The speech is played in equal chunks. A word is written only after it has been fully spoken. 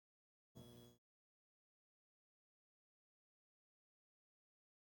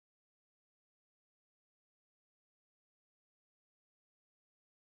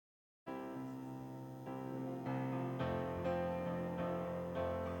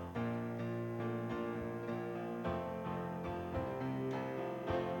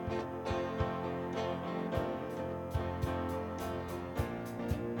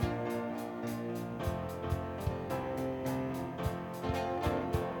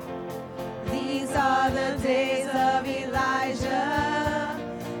days of Elijah,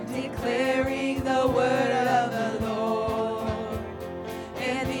 declaring the word of the Lord.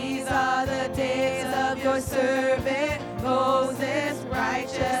 And these are the days of your servant Moses,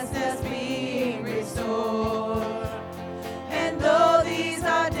 righteousness being restored. And though these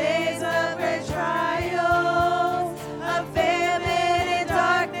are days of great trials, of famine and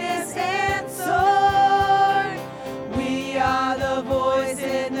darkness and sword, we are the voice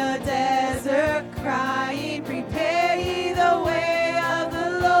in the desert crying, prepare ye the way of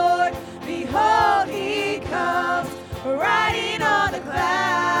the Lord. Behold, he comes, riding on the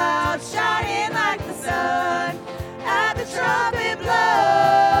clouds, shining like the sun. At the trumpet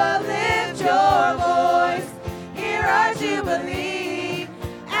blow, lift your voice, hear our jubilee.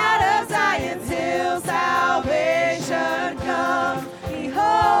 Out of Zion's hill, salvation comes.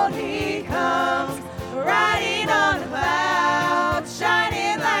 Behold, he comes, riding on the clouds,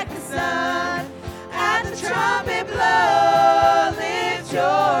 shining like the sun. At the trumpet blow, lift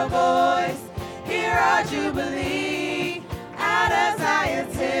your voice, hear our jubilee. Out of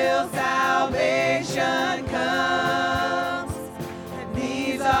Zion's hill, salvation comes. And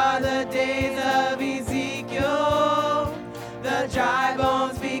these are the days of Ezekiel, the dry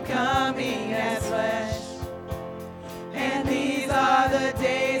bones becoming as flesh. And these are the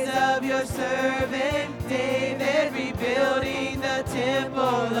days of your servant David, rebuilding the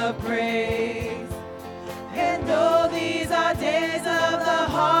temple of praise. And though these are days of the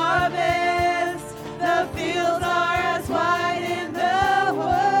harvest, the fields are as white in the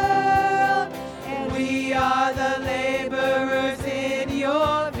world. And we are the laborers in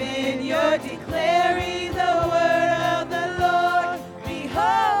your vineyard, declaring the word of the Lord.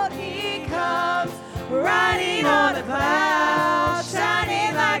 Behold, he comes, riding on a cloud,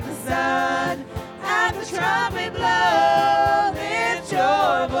 shining like the sun. At the trumpet blow, lift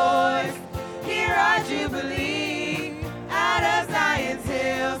your voice, hear our jubilee. Out of Zion's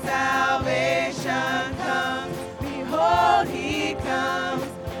hill, salvation comes. Behold, he comes,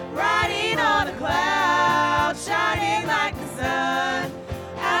 riding on a cloud, shining like the sun.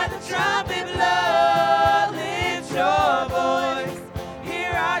 At the trumpet blow, lift your voice,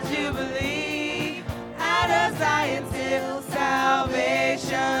 hear our jubilee. Out of Zion's hill,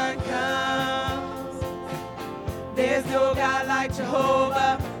 salvation comes. There's no God like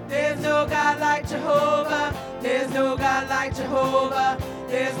Jehovah. There's no God like Jehovah. There's no God like Jehovah.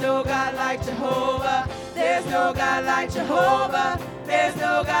 There's no God like Jehovah. There's no God like Jehovah. There's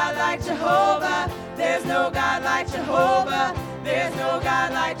no God like Jehovah. There's no God like Jehovah. There's no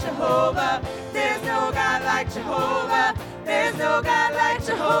God like Jehovah. There's no God like Jehovah. There's no God like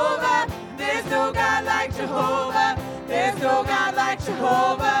Jehovah. There's no God like Jehovah. There's no God like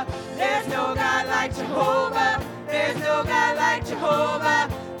Jehovah. There's no God like Jehovah. There's no God like Jehovah.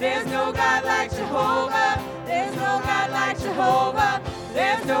 There's no God like Jehovah. There's no God like Jehovah.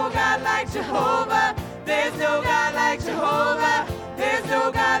 There's no God like Jehovah. There's no God like Jehovah. There's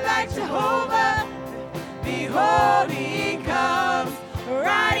no God like Jehovah. Behold, he comes,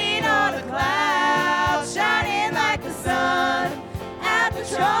 riding on a cloud, shining like the sun. At the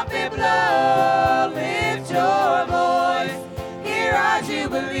trumpet blow, lift your voice, hear our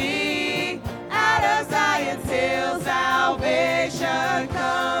jubilee. Out of Zion's hill, salvation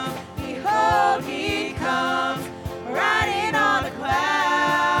comes. Behold, he comes, riding on a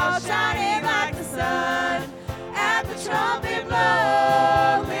cloud, shining like the sun. At the trumpet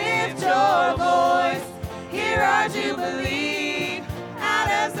blow, lift your voice, hear our jubilee. Out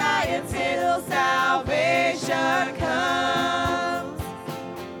of Zion's hill, salvation comes.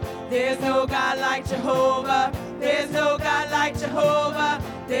 There's no God like Jehovah. There's no God like Jehovah.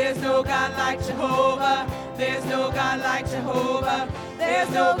 There's no God like Jehovah. There's no God like Jehovah. There's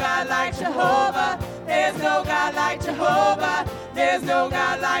no God like Jehovah. There's no God like Jehovah. There's no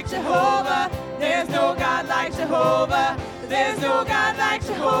God like Jehovah. There's no God like Jehovah. There's no God like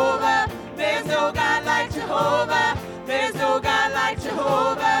Jehovah. There's no God like Jehovah. There's no God like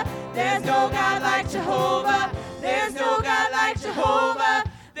Jehovah. There's no God like Jehovah. There's no God like Jehovah.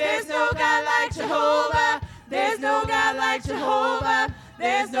 There's no God like Jehovah. There's no God like Jehovah.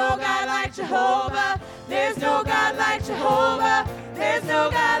 There's no God like Jehovah. There's no God like Jehovah. There's no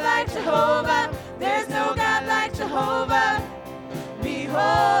God like Jehovah. There's no God like Jehovah.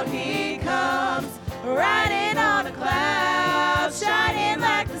 Behold, he comes, riding on a cloud, shining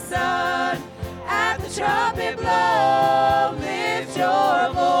like the sun. At the trumpet blow, lift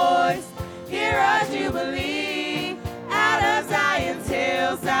your voice, hear our jubilee. Out of Zion's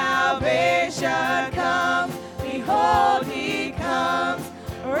hill, salvation comes. Behold, he comes,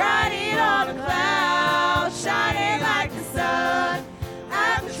 riding on a cloud, shining like the sun.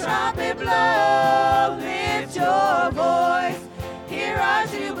 At the trumpet blow,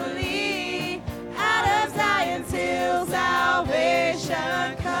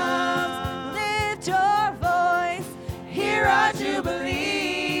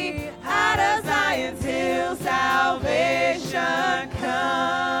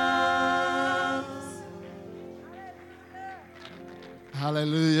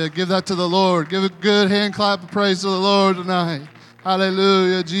 Hallelujah. Give that to the Lord. Give a good hand clap of praise to the Lord tonight.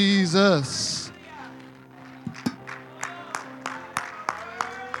 Hallelujah, Jesus.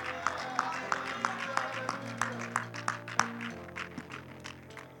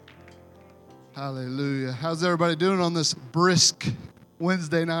 Hallelujah. How's everybody doing on this brisk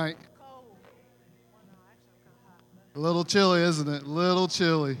Wednesday night? A little chilly, isn't it? A little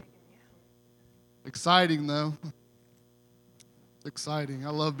chilly. Exciting, though. Exciting.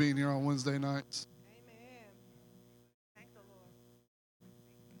 I love being here on Wednesday nights. Amen. Thank the Lord.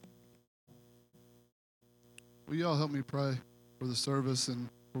 Will you all help me pray for the service and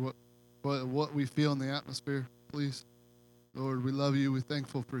for what we feel in the atmosphere, please? Lord, we love you. We're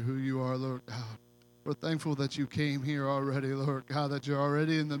thankful for who you are, Lord God. We're thankful that you came here already, Lord God, that you're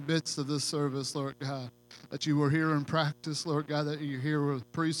already in the midst of this service, Lord God, that you were here in practice, Lord God, that you're here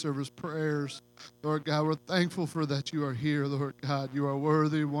with pre-service prayers. Lord God, we're thankful for that you are here, Lord God. You are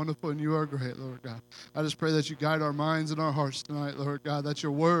worthy, wonderful, and you are great, Lord God. I just pray that you guide our minds and our hearts tonight, Lord God, that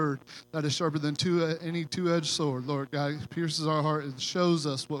your word that is sharper than any two-edged sword, Lord God, pierces our heart and shows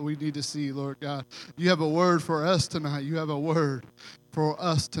us what we need to see, Lord God. You have a word for us tonight. You have a word for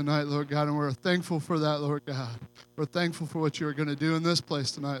us tonight, Lord God, and we're thankful for that, Lord God. We're thankful for what you're going to do in this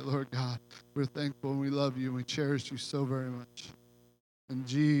place tonight, Lord God. We're thankful and we love you and we cherish you so very much. In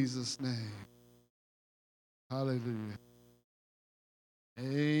Jesus' name. Hallelujah.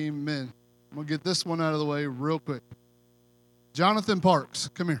 Amen. I'm going to get this one out of the way real quick. Jonathan Parks,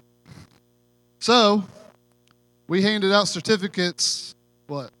 come here. So, we handed out certificates,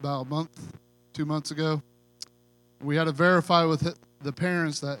 about a month, 2 months ago. We had to verify with the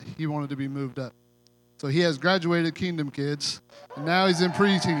parents that he wanted to be moved up. So he has graduated Kingdom Kids, and now he's in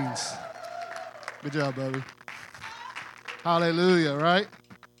preteens. Good job, Bubby. Hallelujah, right?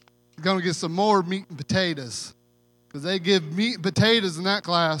 He's going to get some more meat and potatoes, because they give meat and potatoes in that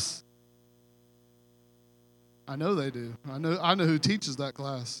class. I know they do. I know who teaches that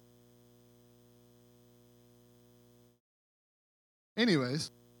class.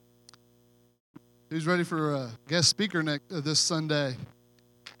 Anyways, who's ready for a guest speaker this Sunday?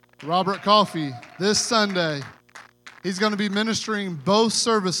 Robert Coffey, this Sunday. He's going to be ministering both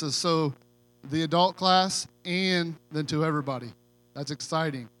services, so the adult class and then to everybody. That's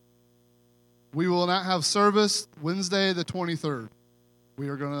exciting. We will not have service Wednesday the 23rd. We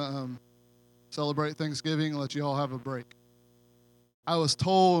are going to celebrate Thanksgiving and let you all have a break. I was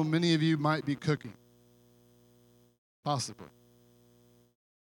told many of you might be cooking. Possibly.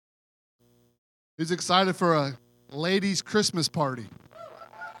 Who's excited for a ladies' Christmas party?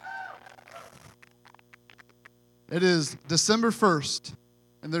 It is December 1st,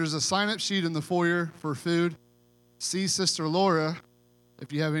 and there's a sign-up sheet in the foyer for food. See Sister Laura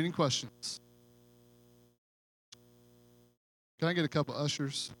if you have any questions. Can I get a couple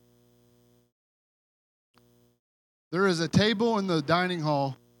ushers? There is a table in the dining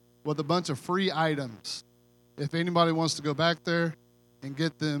hall with a bunch of free items. If anybody wants to go back there and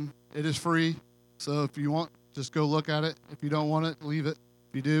get them, it is free. So if you want, just go look at it. If you don't want it, leave it.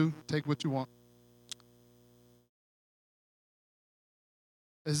 If you do, take what you want.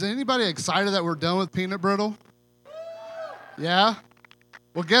 Is anybody excited that we're done with peanut brittle? Yeah?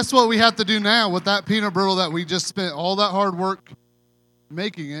 Well, guess what we have to do now with that peanut brittle that we just spent all that hard work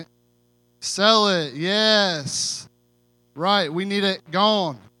making it? Sell it. Yes. Right. We need it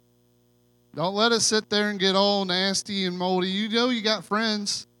gone. Don't let it sit there and get all nasty and moldy. You know you got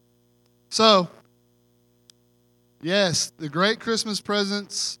friends. So, yes, the great Christmas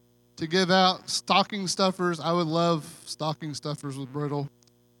presents to give out. Stocking stuffers. I would love stocking stuffers with brittle.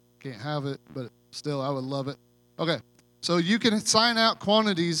 Can't have it, but still, I would love it. Okay, so you can sign out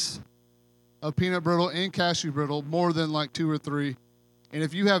quantities of peanut brittle and cashew brittle, more than like 2 or 3. And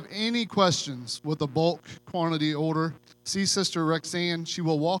if you have any questions with a bulk quantity order, see Sister Rexanne. She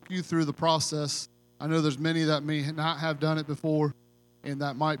will walk you through the process. I know there's many that may not have done it before, and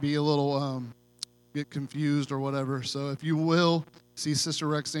that might be a little get confused or whatever. So if you will, see Sister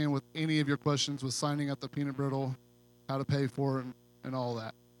Rexanne with any of your questions with signing up the peanut brittle, how to pay for it, and all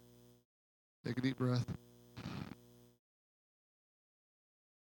that. Take a deep breath.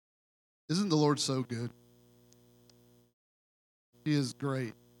 Isn't the Lord so good? He is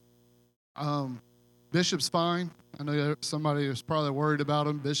great. Bishop's fine. I know somebody is probably worried about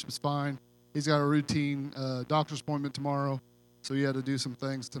him. Bishop's fine. He's got a routine doctor's appointment tomorrow, so he had to do some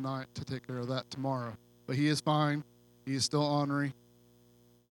things tonight to take care of that tomorrow. But he is fine. He is still ornery.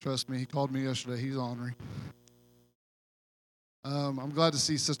 Trust me, he called me yesterday. He's ornery. I'm glad to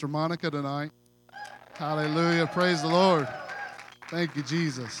see Sister Monica tonight. Hallelujah. Praise the Lord. Thank you,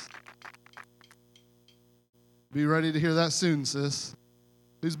 Jesus. Be ready to hear that soon, sis.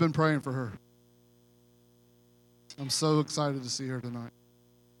 Who's been praying for her? I'm so excited to see her tonight.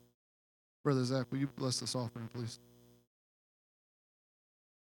 Brother Zach, will you bless this offering, please?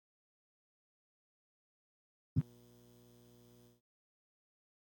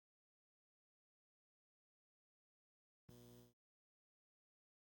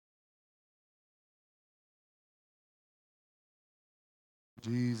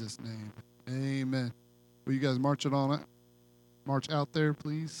 In Jesus' name. Amen. Will you guys march it on it? March out there,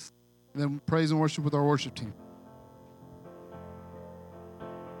 please. And then praise and worship with our worship team.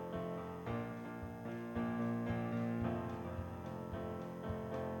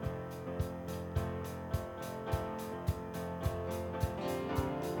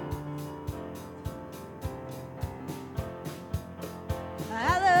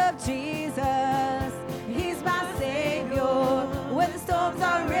 I love Jesus, He's my Savior. When the storms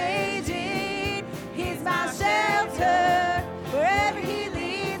are raging, He's my shelter. Wherever He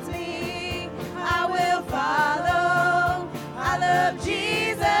leads me, I will follow. I love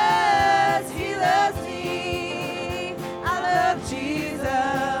Jesus, He loves me. I love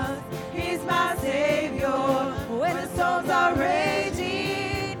Jesus, He's my Savior. When the storms are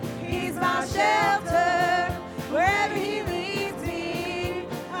raging, He's my shelter. Wherever He leads me,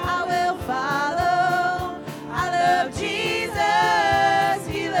 I will follow. I love Jesus,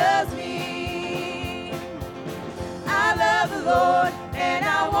 He loves me. I love the Lord, and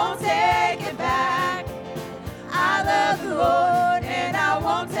I won't take it back. I love the Lord, and I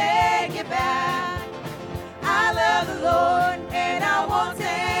won't take it back. I love the Lord, and I won't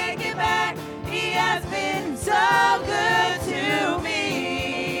take it back. He has been so good to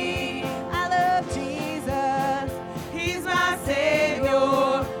me. I love Jesus, He's my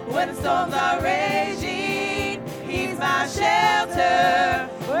Savior. When the storms are raging, He's my shelter.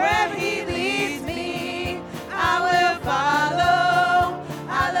 Wherever He leads me, I will follow.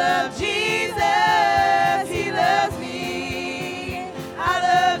 I love Jesus, He loves me. I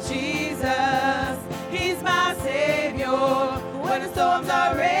love Jesus, He's my Savior. When the storms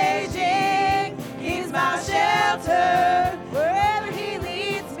are raging, He's my shelter. Wherever He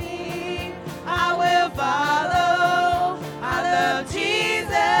leads me, I will follow. I love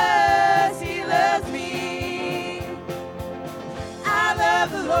Jesus, He loves me. I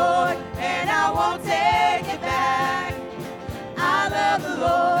love the Lord, and I won't take it back. I love the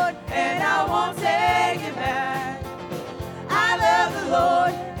Lord, and I won't take it back. I love the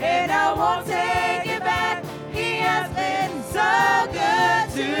Lord, and I won't take it back. He has been so good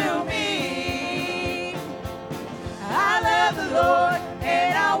to me. I love the Lord,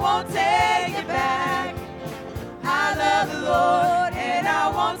 and I won't take it back. I love the Lord, and I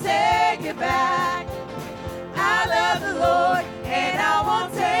won't take it back. I love the Lord, and I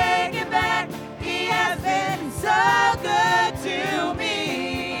won't take it back. He has been so good to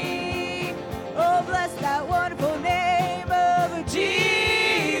me. Oh, bless that wonderful name of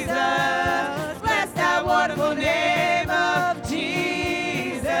Jesus. Bless that wonderful name of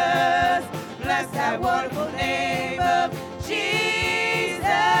Jesus. Bless that wonderful name of Jesus.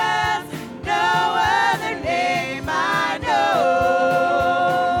 No other name I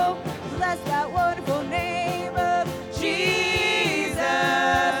know. Bless that wonderful name of Jesus.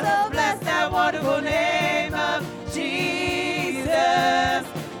 Oh, bless that wonderful name of Jesus.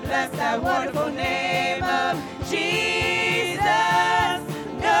 Bless that wonderful name of Jesus.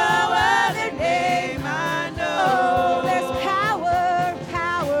 No other name I know. Oh, there's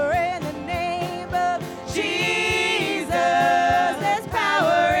power in the name of Jesus. There's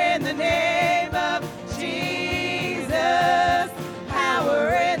power in the name of Jesus.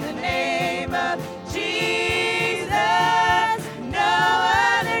 Power in the name of Jesus. No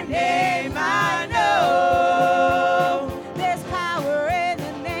other name I know. There's power in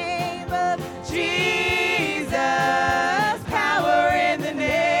the name of Jesus. Power in the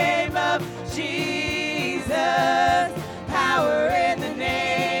name of Jesus. Power in the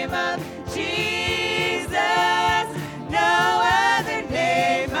name of Jesus. No other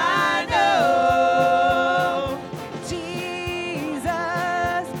name I know. Jesus,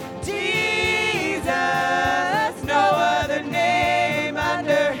 Jesus. No other name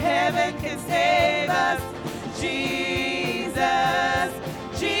under heaven can save us. Jesus,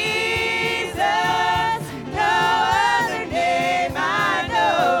 Jesus. No other name I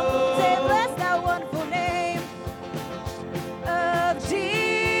know. Say, bless that wonderful name of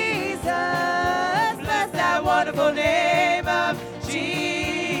Jesus. Bless that wonderful name of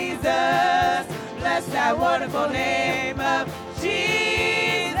Jesus. Bless that wonderful name of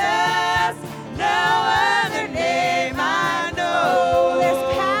Jesus. No other name I know. There's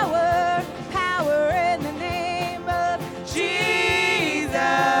power in the name of Jesus.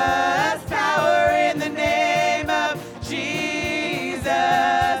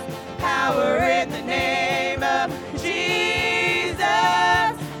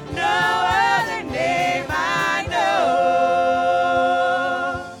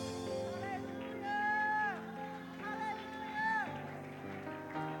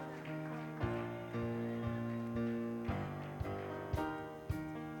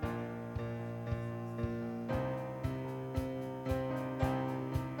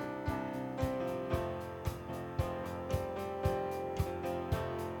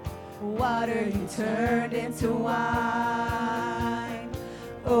 Water you turned into wine.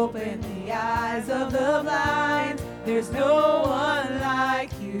 Open the eyes of the blind. There's no one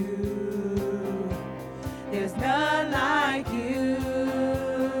like you. There's none like you.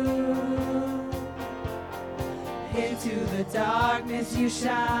 Into the darkness you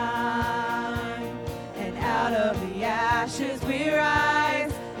shine, and out of the ashes we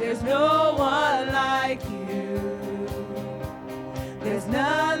rise. There's no one like you. There's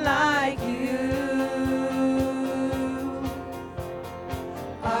none like you.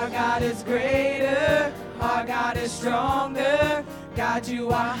 Our God is greater. Our God is stronger. God, you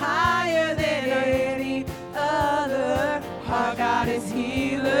are higher than any other. Our God is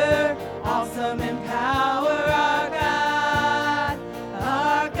healer, awesome in power. Our God,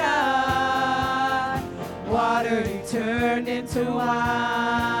 our God. Water you turned into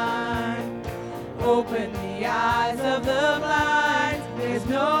wine. Open the eyes of the blind. There's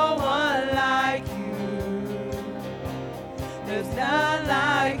no one like you. There's none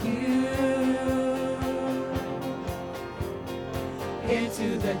like you.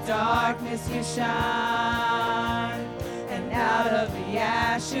 Into the darkness you shine, and out of the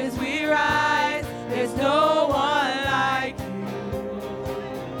ashes we rise. There's no one like you.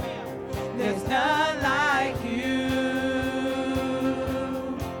 There's none like you.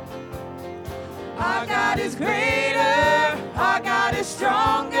 Our God is greater. Our God is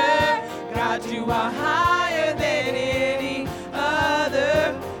stronger. God, you are higher than any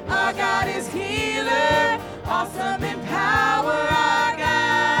other. Our God is healer, awesome in power. Our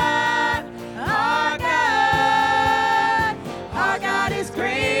God, our God. Our God is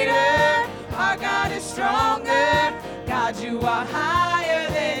greater. Our God is stronger. God, you are higher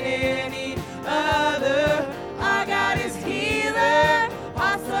than any other. Our God is healer,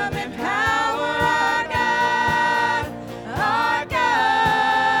 awesome in power. Our God, our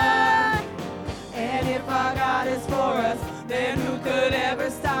God. And if our God is for us, then who could ever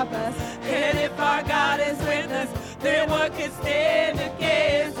stop us? And if our God is with us, then what could stand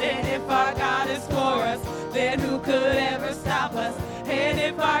against? And if our God is for us, then who could ever stop us? And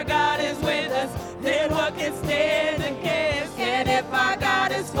if our God is with us, then what can stand against? And if our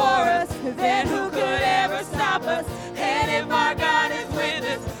God is for us, then who could ever stop us? And if our God is with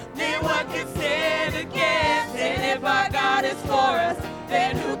us, then what can stand against? And if our God is for us,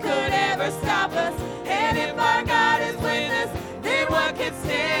 then who could ever stop us? And if our God is with us, then what can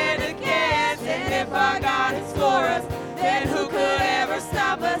stand against? And if our God is for us, then who could ever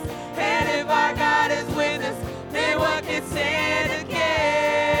stop us? And if our God is with us, then what can stand against?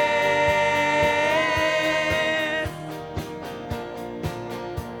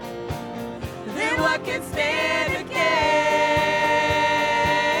 Then what can stand against?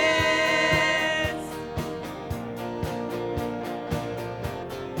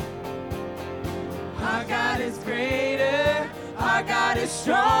 Our God is greater. Our God is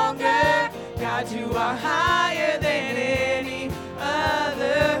stronger. God, you are higher than any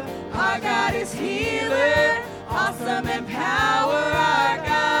other. Our God is healer, awesome in power. Our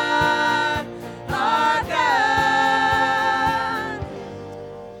God, our God.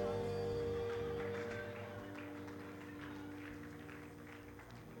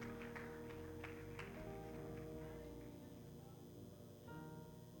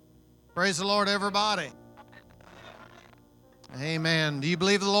 Praise the Lord, everybody. Amen. Do you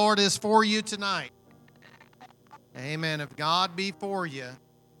believe the Lord is for you tonight? Amen. If God be for you,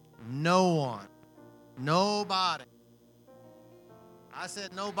 no one, nobody. I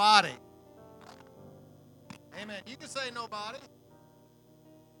said nobody. Amen. You can say nobody.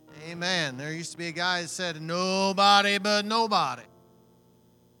 Amen. There used to be a guy that said nobody but nobody.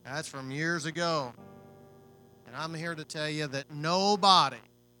 That's from years ago. And I'm here to tell you that nobody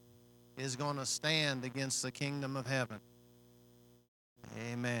is going to stand against the kingdom of heaven.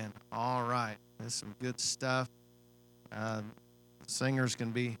 Amen. All right. There's some good stuff. Singers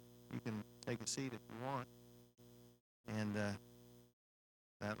can be, you can take a seat if you want. And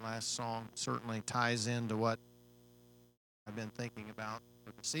that last song certainly ties into what I've been thinking about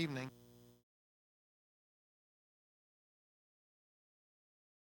for this evening.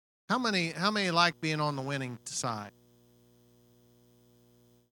 How many like being on the winning side?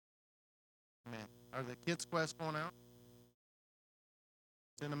 Amen. Are the Kids Quest going out?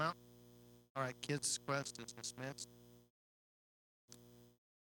 Send them out? All right, Kids Quest is dismissed.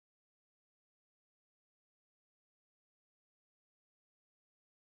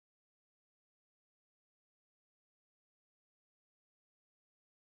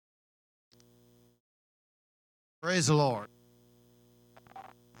 Praise the Lord.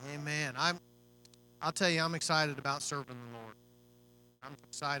 Amen. I'll tell you, I'm excited about serving the Lord. I'm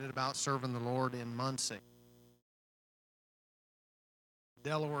excited about serving the Lord in Muncie,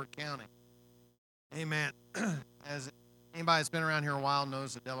 Delaware County. Amen. As anybody that's been around here a while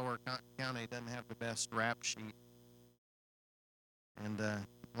knows that Delaware County doesn't have the best rap sheet. And a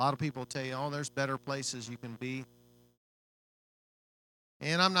lot of people tell you, oh, there's better places you can be.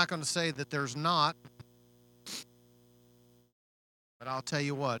 And I'm not going to say that there's not. But I'll tell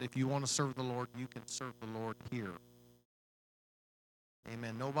you what, if you want to serve the Lord, you can serve the Lord here.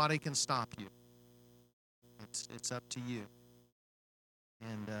 Amen. Nobody can stop you. It's up to you.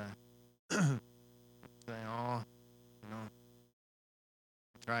 And say, oh, you know,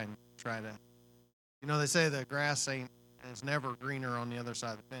 try to. You know, they say the grass is never greener on the other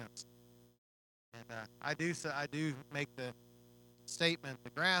side of the fence. And I do make the statement: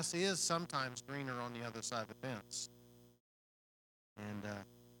 the grass is sometimes greener on the other side of the fence. And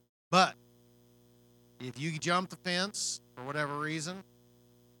but if you jump the fence for whatever reason,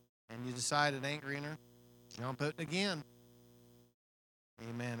 and you decide it ain't greener, jump it again.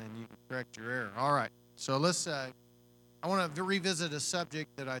 Amen. And you can correct your error. All right. So let's. I want to revisit a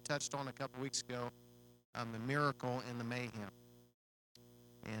subject that I touched on a couple weeks ago, the miracle and the mayhem.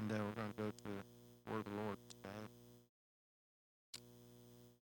 And we're going to go to the Word of the Lord today.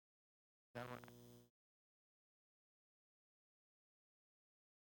 Is that right?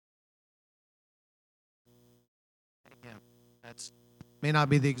 Mayhem. That's may not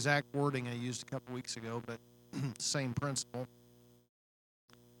be the exact wording I used a couple weeks ago, but same principle.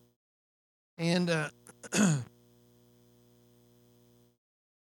 And it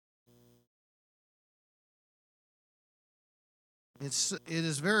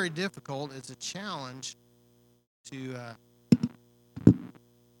is very difficult. It's a challenge to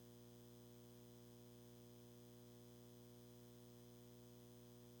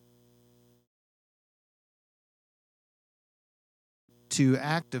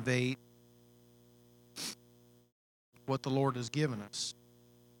activate what the Lord has given us.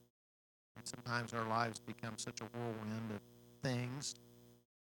 And sometimes our lives become such a whirlwind of things,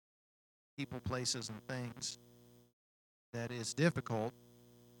 people, places, and things, that it's difficult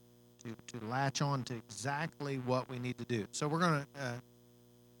to latch on to exactly what we need to do. So we're going to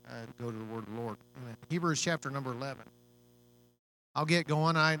go to the Word of the Lord. Hebrews chapter number 11. I'll get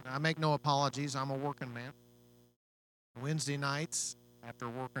going. I make no apologies. I'm a working man. Wednesday nights, after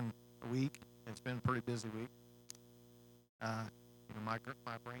working a week, it's been a pretty busy week. My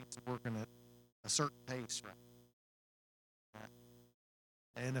brain's working at a certain pace, right?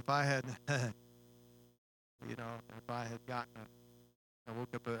 And if I had, if I had gotten I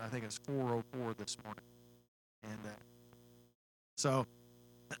woke up I think it's 4:04 this morning, and so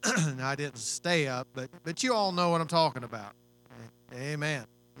I didn't stay up, but you all know what I'm talking about. Amen.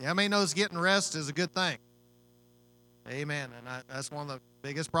 Yeah, how many knows getting rest is a good thing? Amen. And that's one of the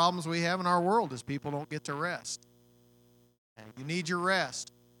biggest problems we have in our world is people don't get to rest. And you need your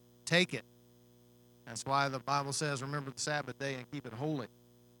rest. Take it. That's why the Bible says, remember the Sabbath day and keep it holy.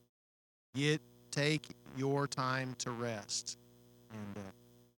 Take your time to rest. And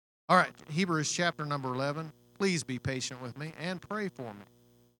all right, Hebrews chapter number 11. Please be patient with me and pray for me.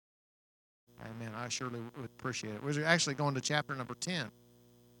 Amen. I surely would appreciate it. We're actually going to chapter number 10.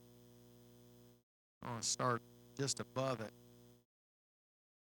 I want to start just above it.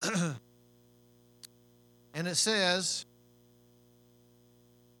 And it says,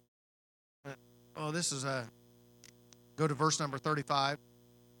 go to verse number 35.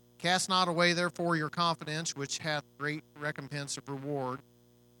 Cast not away, therefore, your confidence, which hath great recompense of reward.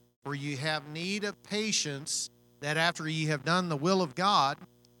 For ye have need of patience, that after ye have done the will of God,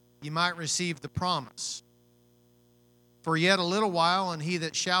 ye might receive the promise. For yet a little while, and he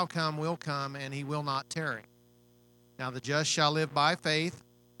that shall come will come, and he will not tarry. Now the just shall live by faith.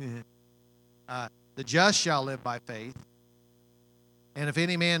 The just shall live by faith. And if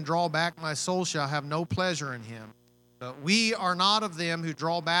any man draw back, my soul shall have no pleasure in him. But we are not of them who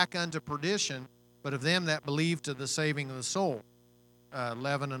draw back unto perdition, but of them that believe to the saving of the soul.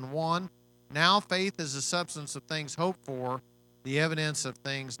 11:1. Now faith is the substance of things hoped for, the evidence of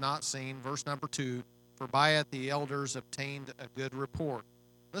things not seen. Verse number 2. For by it the elders obtained a good report.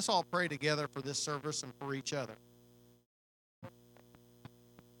 Let's all pray together for this service and for each other.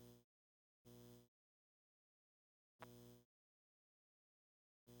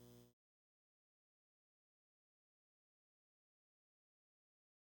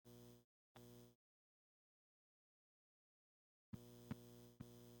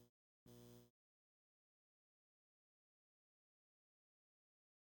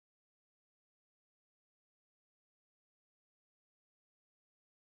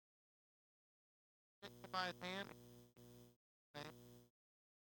 By his hand.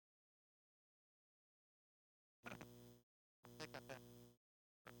 got that.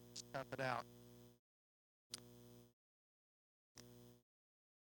 Just tough it out.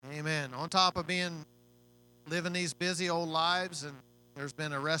 Amen. On top of living these busy old lives, and there's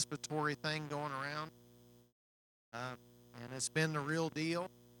been a respiratory thing going around, and it's been the real deal.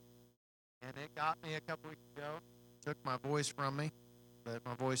 And it got me a couple weeks ago. Took my voice from me, but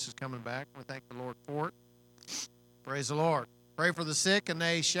my voice is coming back. We thank the Lord for it. Praise the Lord. Pray for the sick, and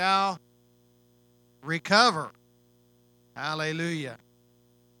they shall recover. Hallelujah.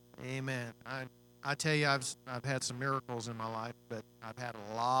 Amen. I tell you, I've had some miracles in my life, but I've had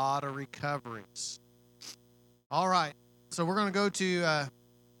a lot of recoveries. All right, so we're going to go to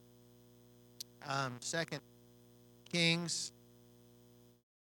 2 Kings.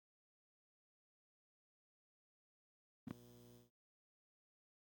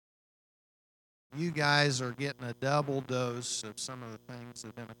 You guys are getting a double dose of some of the things that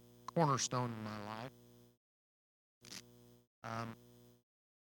have been a cornerstone in my life.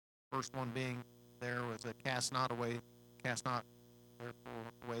 First one being there was a cast not away therefore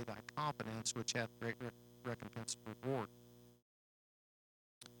away thy confidence, which hath great recompense of reward.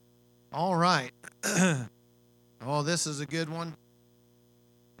 All right. Oh, this is a good one.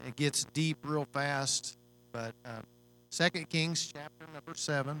 It gets deep real fast, but 2 Kings chapter number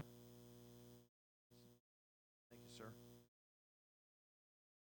 7. Thank you, sir.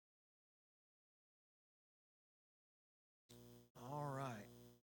 All right.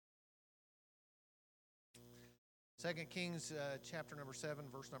 2 Kings chapter number 7,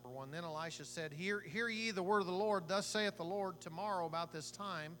 verse number 1. Then Elisha said, Hear ye the word of the Lord. Thus saith the Lord, tomorrow about this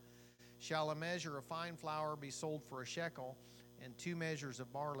time shall a measure of fine flour be sold for a shekel, and 2 measures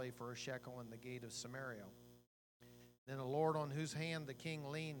of barley for a shekel in the gate of Samaria. Then the Lord on whose hand the king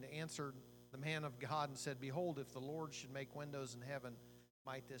leaned answered the man of God and said, Behold, if the Lord should make windows in heaven,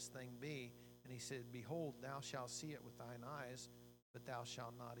 might this thing be? And he said, Behold, thou shalt see it with thine eyes, but thou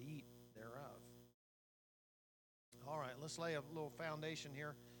shalt not eat thereof. All right, let's lay a little foundation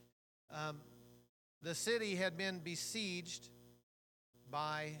here. The city had been besieged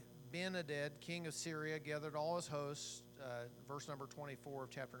by Ben-Hadad, king of Syria, gathered all his hosts, verse number 24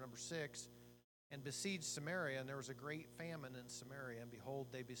 of chapter number 6, and besieged Samaria, and there was a great famine in Samaria. And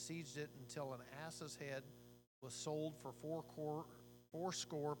behold, they besieged it until an ass's head was sold for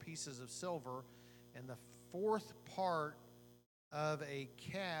 80 pieces of silver, and the 4th part of a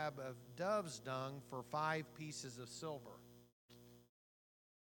cab of dove's dung for 5 pieces of silver.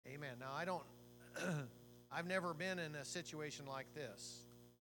 Amen. Now, I've never been in a situation like this.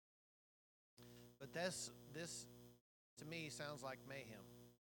 But this to me sounds like mayhem.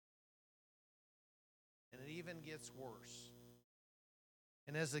 And it even gets worse.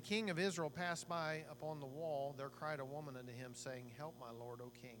 And as the king of Israel passed by upon the wall, there cried a woman unto him, saying, Help my lord, O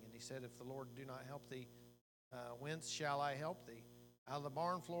king. And he said, If the Lord do not help thee, whence shall I help thee? Out of the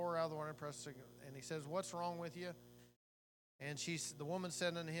barn floor, out of the wine press. And he says, What's wrong with you? And the woman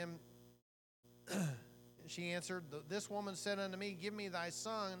said unto him, she answered, This woman said unto me, Give me thy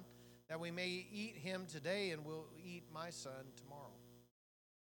son, that we may eat him today, and we'll eat my son tomorrow.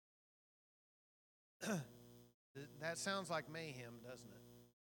 That sounds like mayhem, doesn't it?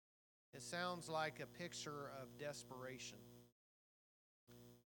 It sounds like a picture of desperation.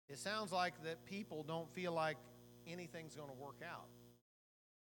 It sounds like that people don't feel like anything's going to work out.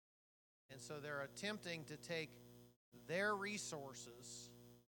 And so they're attempting to take their resources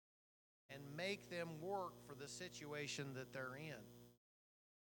and make them work for the situation that they're in.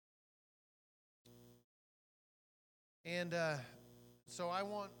 And so I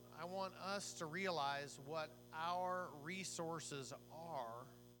want us to realize what our resources are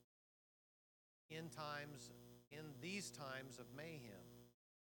in these times of mayhem.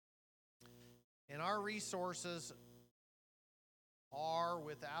 And our resources are,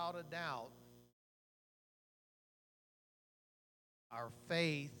 without a doubt, our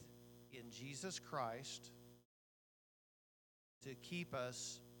faith in Jesus Christ to keep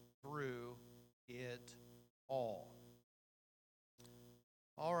us through it all.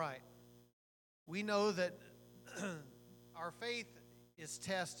 All right. We know that our faith is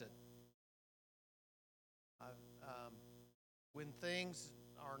tested. When things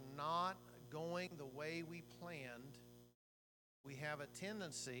are not going the way we planned, we have a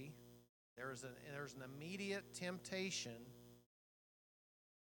tendency, there's an immediate temptation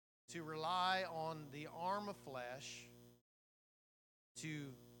to rely on the arm of flesh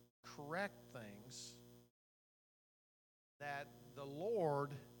to correct things that the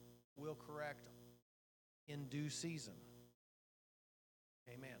Lord will correct in due season.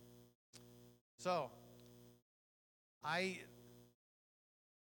 Amen. So,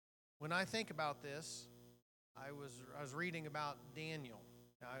 when I think about this, I was reading about Daniel.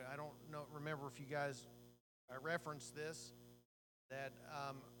 I don't remember if you guys I referenced this, that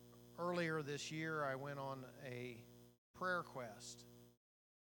earlier this year I went on a prayer quest,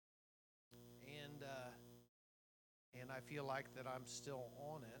 and I feel like that I'm still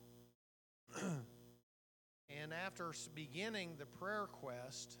on it. And after beginning the prayer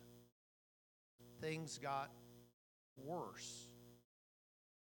quest, things got worse,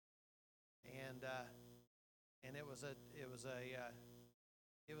 and it was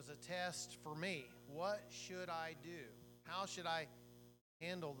a test for me. What should I do? How should I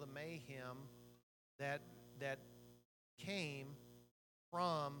handle the mayhem that came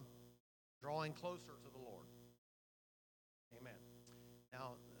from drawing closer to the Lord? Amen.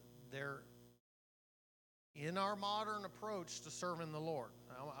 Now, in our modern approach to serving the Lord,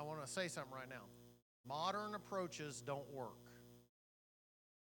 I want to say something right now. Modern approaches don't work.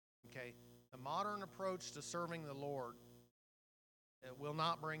 Okay? The modern approach to serving the Lord, it will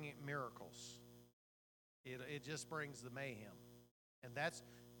not bring miracles. It just brings the mayhem. And that's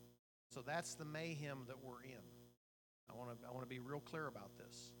the mayhem that we're in. I want to be real clear about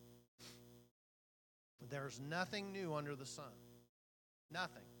this. There's nothing new under the sun.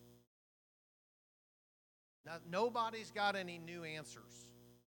 Nothing. Nobody's got any new answers.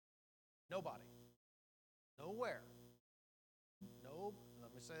 Nobody. Nowhere. No,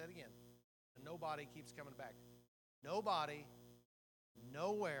 let me say that again. And nobody keeps coming back. Nobody,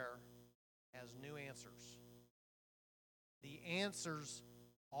 nowhere has new answers. The answers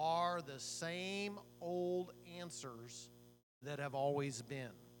are the same old answers that have always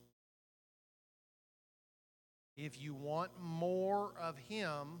been. If you want more of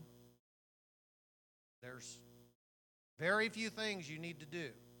Him, there's very few things you need to do.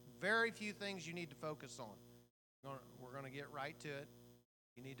 Very few things you need to focus on. We're going to get right to it.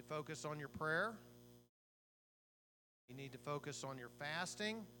 You need to focus on your prayer. You need to focus on your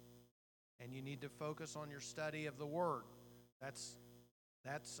fasting. And you need to focus on your study of the Word. That's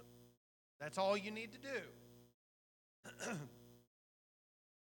all you need to do.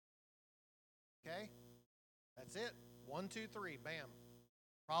 Okay? That's it. 1, 2, 3. Bam.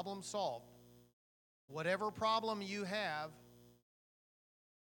 Problem solved. Whatever problem you have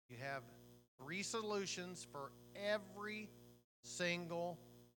 3 solutions for every single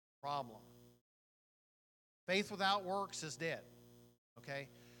problem. Faith without works is dead. Okay?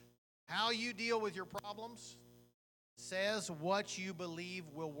 How you deal with your problems says what you believe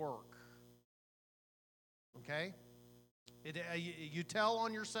will work. Okay? You tell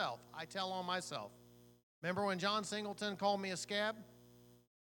on yourself. I tell on myself. Remember when John Singleton called me a scab?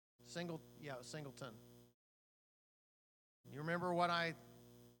 Singleton. You remember what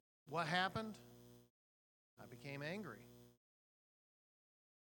happened? I became angry.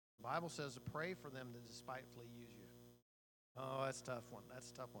 The Bible says to pray for them that despitefully use you. Oh, that's a tough one.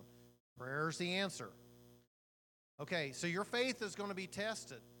 Prayer's the answer. Okay, so your faith is going to be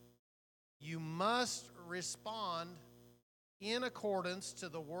tested. You must respond in accordance to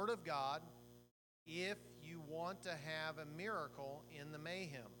the Word of God if you want to have a miracle in the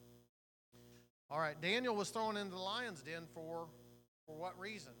mayhem. All right, Daniel was thrown into the lion's den for what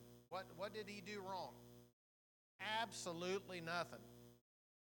reason? What did he do wrong? Absolutely nothing.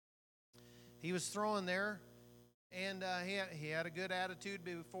 He was thrown there, and he had a good attitude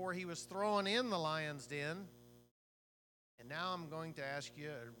before he was thrown in the lion's den. And now I'm going to ask you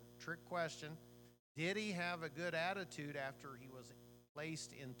a trick question. Did he have a good attitude after he was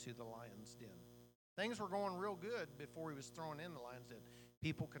placed into the lion's den? Things were going real good before he was thrown in the lion's den.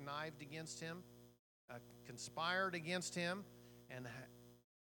 People connived against him, conspired against him, and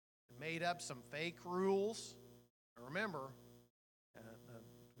made up some fake rules. Now remember, I'm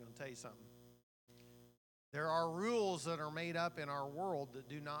going to tell you something. There are rules that are made up in our world that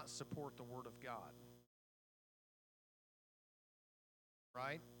do not support the Word of God.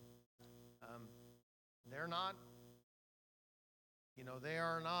 Right? They're not, they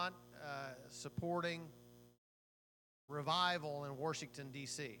are not supporting revival in Washington,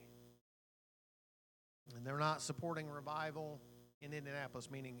 D.C. And they're not supporting revival in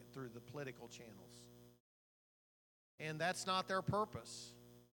Indianapolis, meaning through the political channels. And that's not their purpose.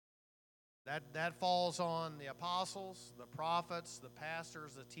 That falls on the apostles, the prophets, the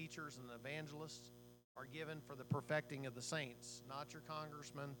pastors, the teachers, and the evangelists are given for the perfecting of the saints, not your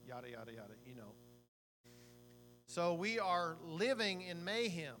congressman, yada, yada, yada, So we are living in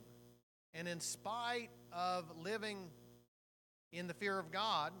mayhem. And in spite of living in the fear of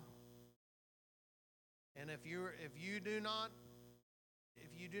God, and if you do not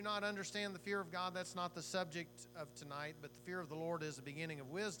understand the fear of God, that's not the subject of tonight, but the fear of the Lord is the beginning of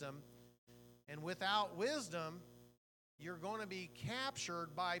wisdom. And without wisdom, you're going to be captured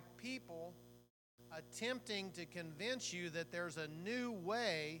by people attempting to convince you that there's a new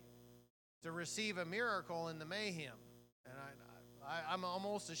way to receive a miracle in the mayhem. And I'm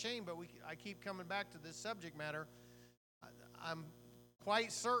almost ashamed, but I keep coming back to this subject matter. I'm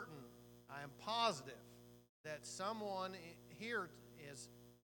quite certain, I am positive, that someone here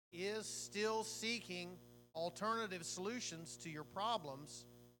is still seeking alternative solutions to your problems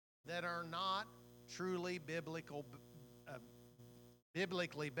that are not truly biblically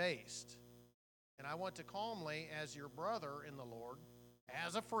based. And I want to calmly, as your brother in the Lord,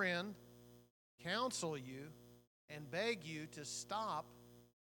 as a friend, counsel you and beg you to stop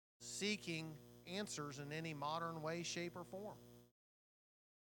seeking answers in any modern way, shape, or form.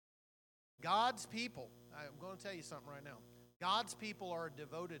 God's people, I'm going to tell you something right now. God's people are a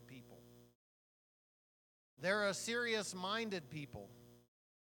devoted people. They're a serious-minded people.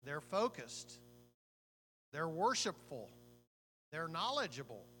 They're focused. They're worshipful. They're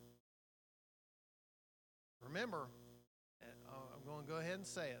knowledgeable. Remember, I'm going to go ahead and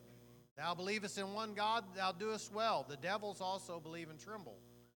say it. Thou believest in one God, thou doest well. The devils also believe and tremble.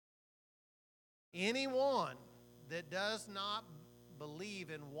 Anyone that does not believe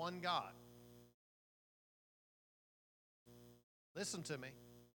in one God, listen to me,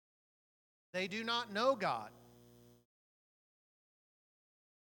 they do not know God.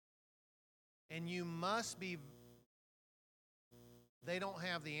 And you must be, they don't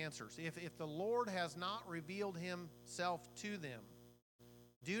have the answers. If the Lord has not revealed himself to them,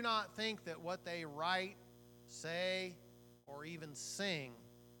 do not think that what they write, say, or even sing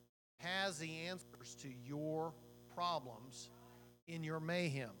has the answers to your problems in your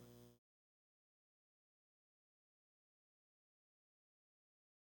mayhem.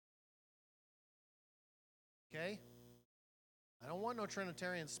 Okay? I don't want no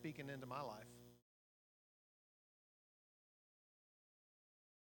Trinitarians speaking into my life.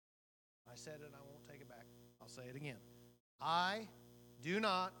 I said it, I won't take it back. I'll say it again. I do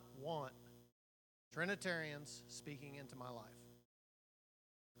not want Trinitarians speaking into my life.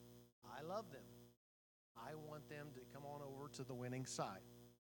 I love them. I want them to come on over to the winning side.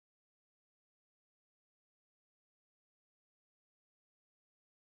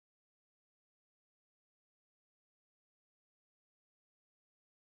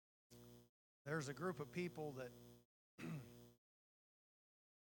 There's a group of people that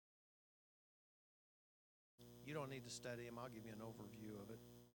you don't need to study them. I'll give you an overview of it.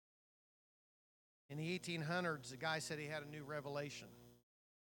 In the 1800s, a guy said he had a new revelation.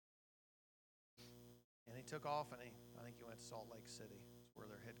 And he took off and I think he went to Salt Lake City. It's where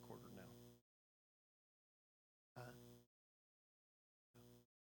they're headquartered now.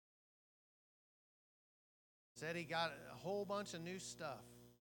 Said he got a whole bunch of new stuff.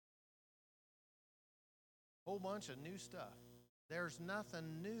 Whole bunch of new stuff. There's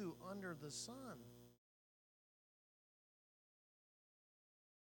nothing new under the sun.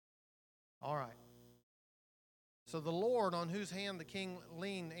 All right. So the Lord, on whose hand the king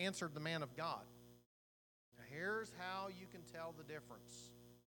leaned, answered the man of God. Now here's how you can tell the difference.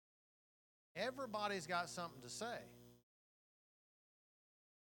 Everybody's got something to say.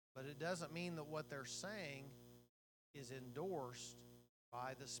 But it doesn't mean that what they're saying is endorsed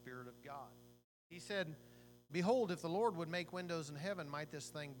by the Spirit of God. He said, behold, if the Lord would make windows in heaven, might this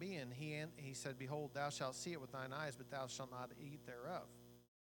thing be? And he said, behold, thou shalt see it with thine eyes, but thou shalt not eat thereof.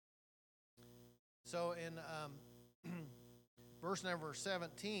 So in verse number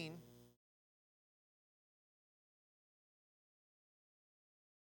 17,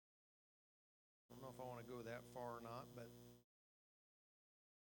 I don't know if I want to go that far or not, but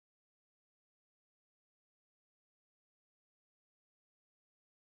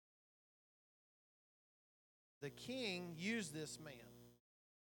the king used this man.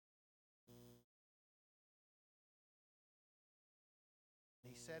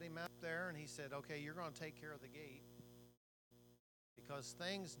 He set him up there and he said, okay, you're going to take care of the gate because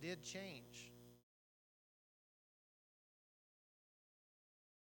things did change.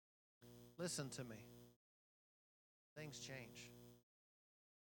 Listen to me. Things change.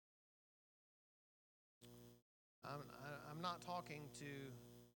 I'm not talking to,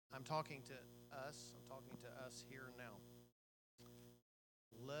 I'm talking to us. I'm talking to us here and now.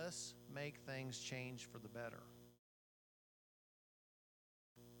 Let's make things change for the better.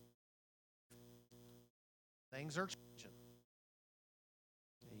 Things are changing.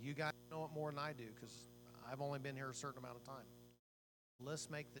 You guys know it more than I do because I've only been here a certain amount of time. Let's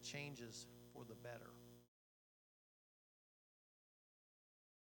make the changes for the better.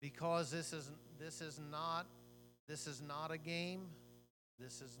 Because this is not a game.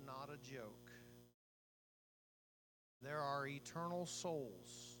 This is not a joke. there are eternal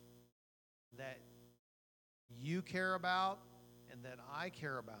souls that you care about and that I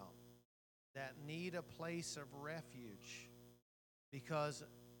care about that need a place of refuge because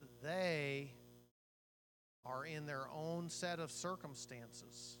they are in their own set of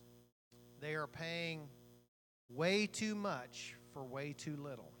circumstances. They are paying way too much for way too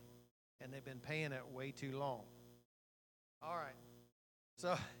little, and they've been paying it way too long. All right.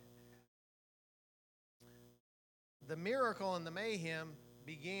 So the miracle and the mayhem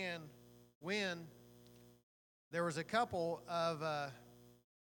began when there was a couple of, there's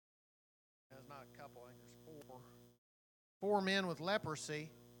not a couple, I think there's four men with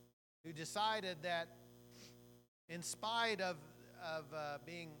leprosy who decided that in spite of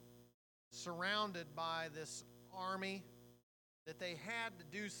being surrounded by this army, that they had to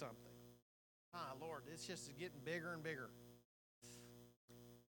do something. Lord, it's just getting bigger and bigger.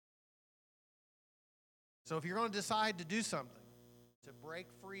 So if you're going to decide to do something, to break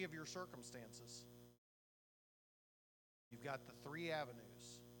free of your circumstances, you've got the three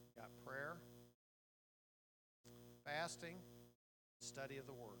avenues. You've got prayer, fasting, study of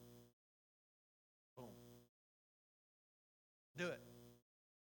the Word. Boom. Do it.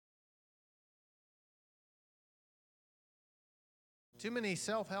 Too many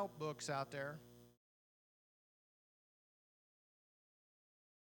self-help books out there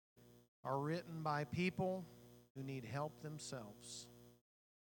are written by people who need help themselves.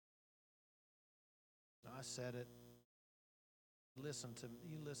 I said it. You listen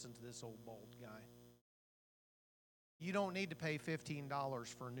to this old bald guy. You don't need to pay $15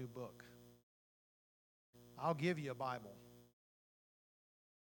 for a new book. I'll give you a Bible.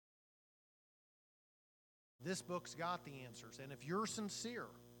 This book's got the answers. And if you're sincere,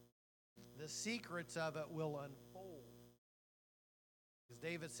 the secrets of it will unfold. As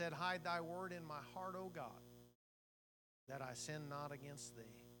David said, hide thy word in my heart, O God, that I sin not against thee.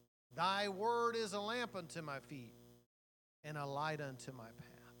 Thy word is a lamp unto my feet and a light unto my path.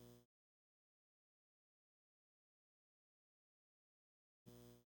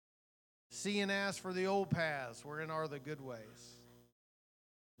 See and ask for the old paths, wherein are the good ways.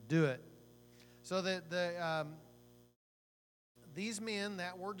 Do it. So that these men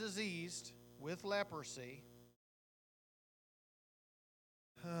that were diseased with leprosy,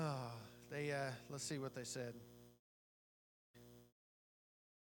 let's see what they said.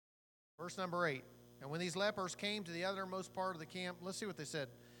 Verse number 8. And when these lepers came to the uttermost part of the camp, let's see what they said.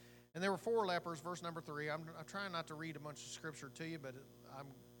 And there were 4 lepers, verse number 3. I'm trying not to read a bunch of scripture to you, but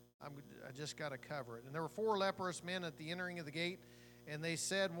I just got to cover it. And there were 4 leprous men at the entering of the gate, and they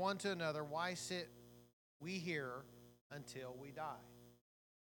said one to another, why sit we here until we die?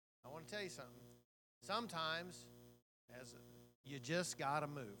 I want to tell you something. Sometimes, you just got to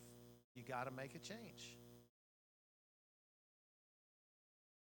move. You got to make a change.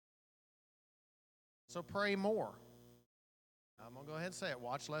 So pray more. I'm going to go ahead and say it.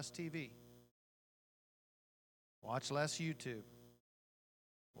 Watch less TV. Watch less YouTube.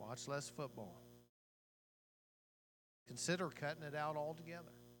 Watch less football. Consider cutting it out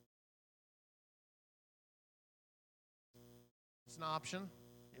altogether. It's an option.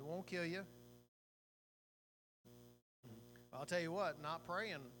 It won't kill you. I'll tell you what, not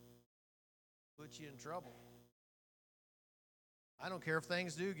praying puts you in trouble. I don't care if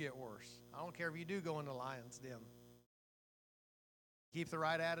things do get worse. I don't care if you do go into lion's den. Keep the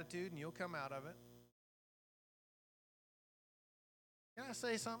right attitude and you'll come out of it. Can I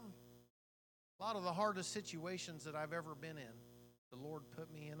say something? A lot of the hardest situations that I've ever been in, the Lord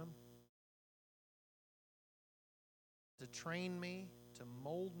put me in them to train me, to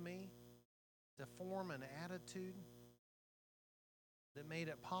mold me, to form an attitude that made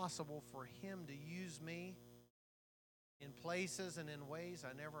it possible for Him to use me in places and in ways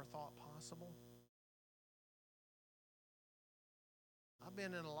I never thought possible. I've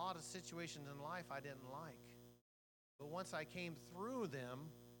been in a lot of situations in life I didn't like. But once I came through them,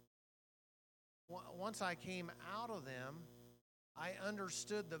 once I came out of them, I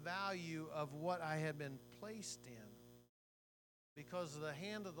understood the value of what I had been placed in. Because the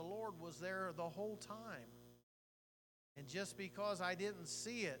hand of the Lord was there the whole time. And just because I didn't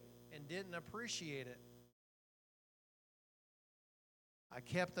see it and didn't appreciate it, I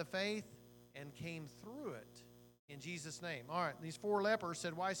kept the faith and came through it in Jesus' name. All right, these 4 lepers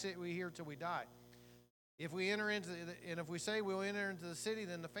said, why sit we here till we die? If we enter into and if we say we'll enter into the city,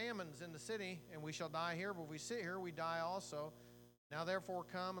 then the famine's in the city, and we shall die here. But if we sit here, we die also. Now therefore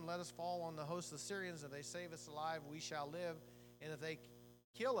come and let us fall on the host of the Syrians. If they save us alive, we shall live. And if they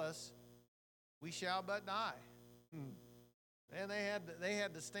kill us, we shall but die. And they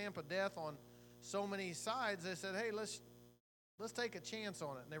had the stamp of death on so many sides, they said, hey, let's take a chance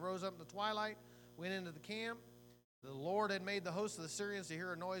on it. And they rose up in the twilight, went into the camp. The Lord had made the host of the Syrians to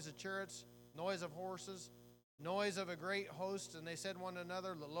hear a noise of chariots, noise of horses, noise of a great host. And they said one to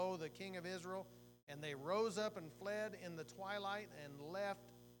another, lo, the king of Israel. And they rose up and fled in the twilight and left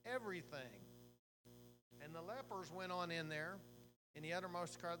everything. And the lepers went on in there. In the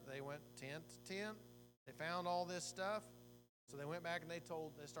uttermost part, they went tent to tent. They found all this stuff. So they went back and they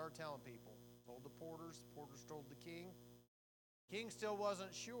started telling people. Told the porters told the king. King still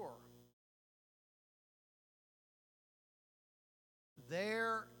wasn't sure.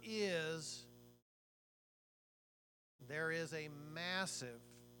 There is a massive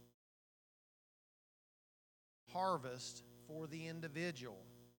harvest for the individual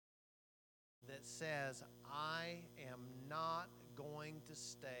that says, I am not going to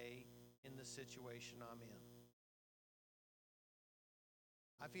stay in the situation I'm in.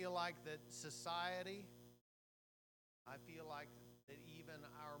 I feel like that society, I feel like that even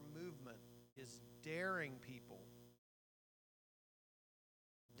our movement is daring people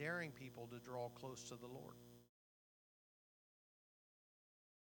to draw close to the Lord.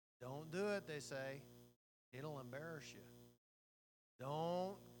 Don't do it, they say. It'll embarrass you.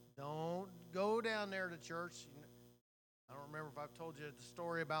 Don't go down there to church. I don't remember if I've told you the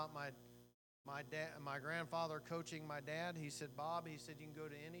story about my grandfather coaching my dad. He said, Bob, he said, you can go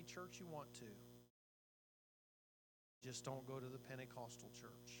to any church you want to. Just don't go to the Pentecostal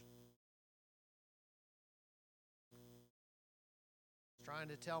church. I was trying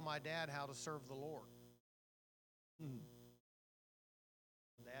to tell my dad how to serve the Lord.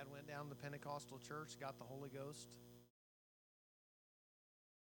 Dad went down to the Pentecostal church, got the Holy Ghost.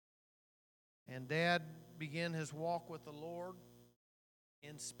 And Dad began his walk with the Lord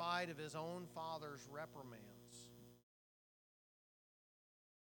in spite of his own father's reprimands,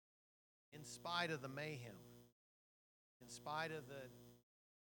 in spite of the mayhem, in spite of the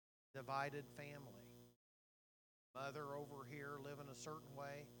divided family. Mother over here living a certain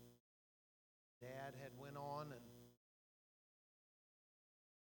way. Dad had went on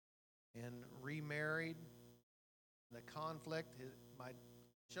and remarried. The conflict might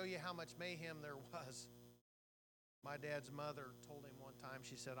show you how much mayhem there was. My dad's mother told him one time,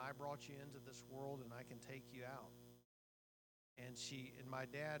 she said, I brought you into this world and I can take you out. And my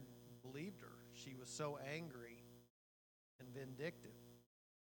dad believed her. She was so angry and vindictive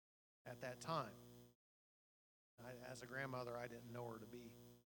at that time. As a grandmother, I didn't know her to be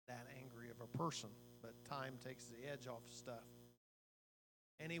that angry of a person, but time takes the edge off stuff.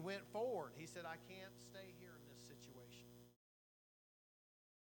 And he went forward. He said, I can't stay here in this situation.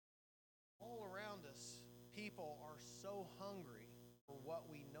 All around us, people are so hungry for what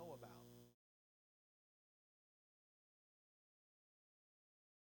we know about.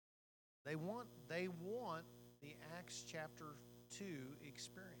 They want the Acts chapter 2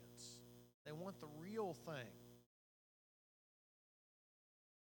 experience. They want the real thing.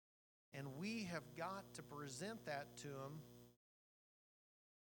 And we have got to present that to them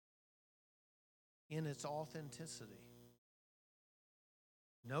in its authenticity.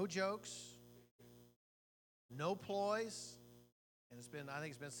 No jokes, no ploys, and I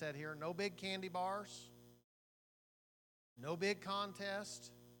think it's been said here, no big candy bars, no big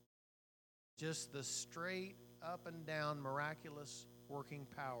contest, just the straight up and down miraculous working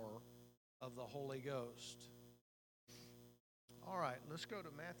power of the Holy Ghost. All right, let's go to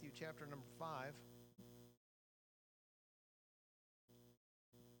Matthew chapter number 5.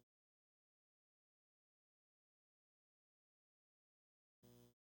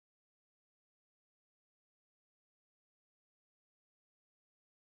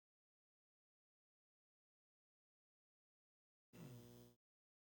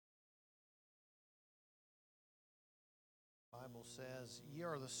 The Bible says, ye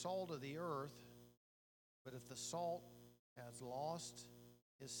are the salt of the earth, but if the salt has lost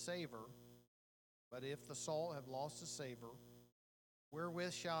his savor, but if the salt have lost his savor,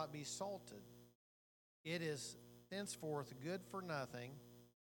 wherewith shall it be salted? It is thenceforth good for nothing,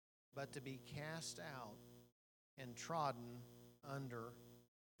 but to be cast out and trodden under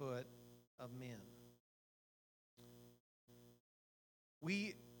foot of men.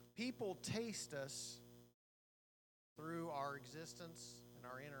 People taste us through our existence and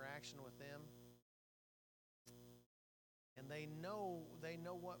our interaction with them, and they know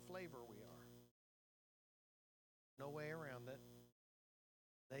what flavor we are. No way around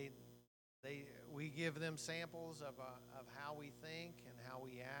it. We give them samples of how we think and how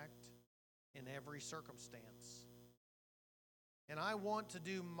we act in every circumstance. And I want to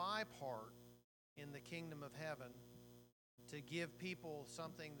do my part in the kingdom of heaven to give people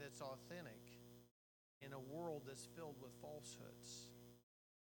something that's authentic in a world that's filled with falsehoods.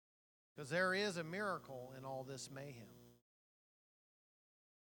 Because there is a miracle in all this mayhem.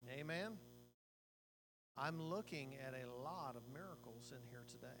 Amen? I'm looking at a lot of miracles in here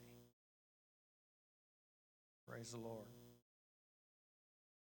today. Praise the Lord.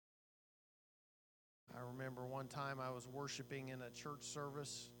 I remember one time I was worshiping in a church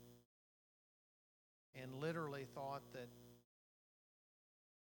service and literally thought that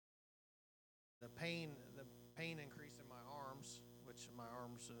the pain increased in my arms, which my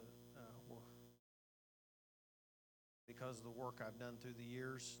arms were because of the work I've done through the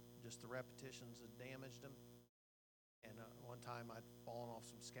years, just the repetitions had damaged them. And one time I'd fallen off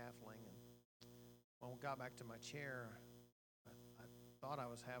some scaffolding, and when I got back to my chair, I thought I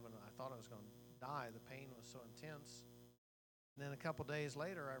was going to die. The pain was so intense. And then a couple days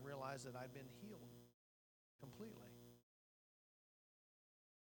later, I realized that I'd been healed completely.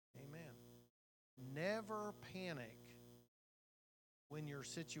 Amen. Never panic when your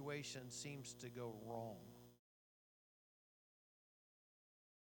situation seems to go wrong.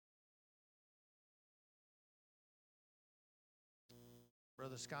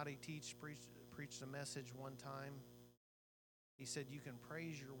 Brother Scotty preached a message one time. He said, you can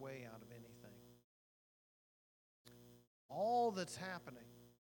praise your way out of anything. All that's happening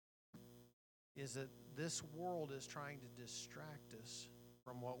is that this world is trying to distract us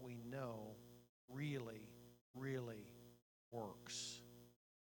from what we know really, really works.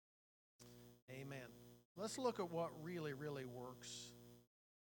 Amen. Let's look at what really, really works.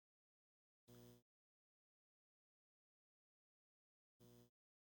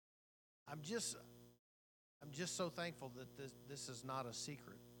 I'm just so thankful that this is not a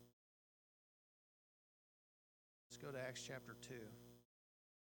secret. Let's go to Acts chapter 2.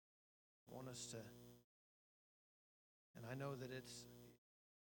 I want us to, and I know that it's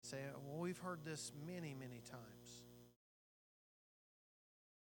saying, well, we've heard this many, many times.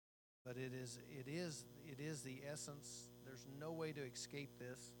 But it is the essence. There's no way to escape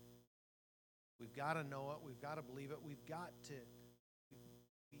this. We've got to know it. We've got to believe it. We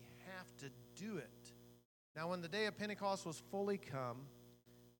have to do it. Now, when the day of Pentecost was fully come,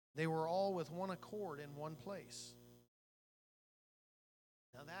 they were all with one accord in one place.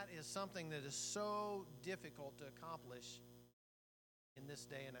 Now, that is something that is so difficult to accomplish in this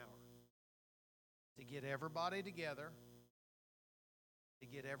day and hour. To get everybody together, to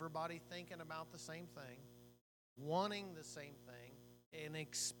get everybody thinking about the same thing, wanting the same thing, and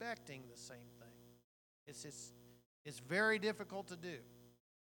expecting the same thing. It's very difficult to do.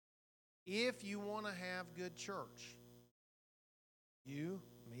 If you want to have good church, you,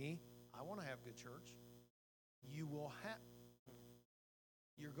 me, I want to have good church. You're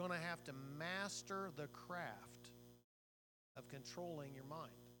going to have to master the craft of controlling your mind.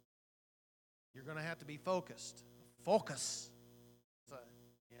 You're going to have to be focused. Focus.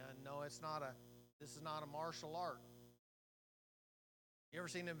 This is not a martial art. You ever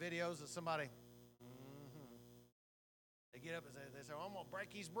seen them videos of somebody? They get up and they say, I'm going to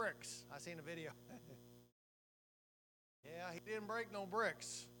break these bricks. I seen a video. Yeah, he didn't break no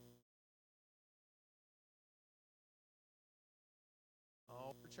bricks.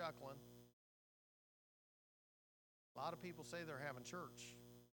 Oh, we're chuckling. A lot of people say they're having church,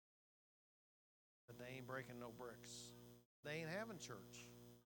 but they ain't breaking no bricks. They ain't having church.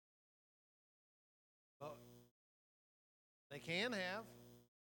 But they can have.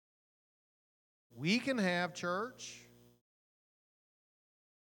 We can have church.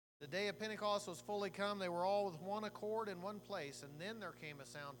 The day of Pentecost was fully come. They were all with one accord in one place. And then there came a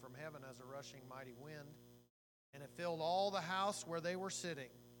sound from heaven as a rushing mighty wind, and it filled all the house where they were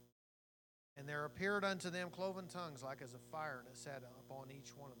sitting. And there appeared unto them cloven tongues like as of fire, and it sat upon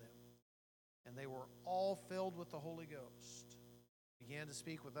each one of them. And they were all filled with the Holy Ghost, began to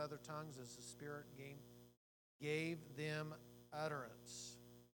speak with other tongues as the Spirit gave them utterance.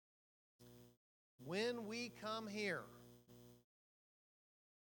 When we come here,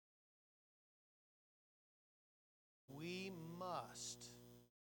 we must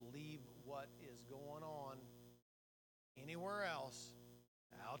leave what is going on anywhere else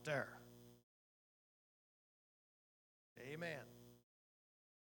out there. Amen.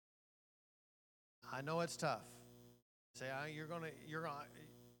 I know it's tough. Say,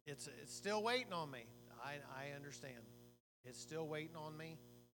 it's still waiting on me. I understand. It's still waiting on me.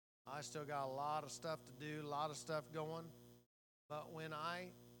 I still got a lot of stuff to do, a lot of stuff going. But when I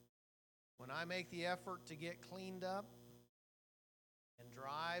make the effort to get cleaned up and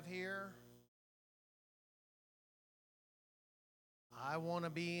drive here, I want to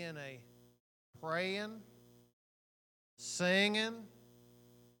be in a praying, singing,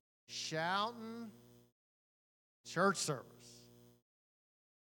 shouting, church service.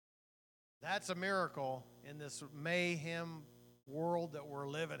 That's a miracle in this mayhem world that we're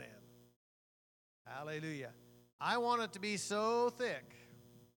living in. Hallelujah. I want it to be so thick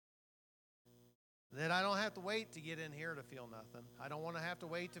that I don't have to wait to get in here to feel nothing. I don't want to have to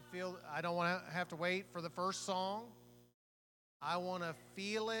wait to feel, I don't want to have to wait for the first song. I want to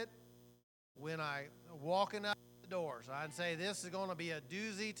feel it when I walking up the doors. I'd say this is going to be a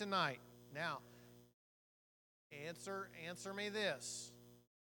doozy tonight. Now, answer me this.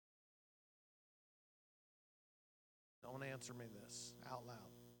 Don't answer me this out loud.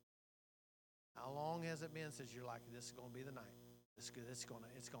 How long has it been since you're like, this is going to be the night? It's going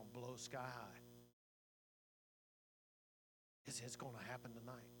to blow sky high. It's going to happen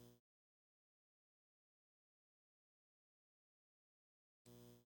tonight.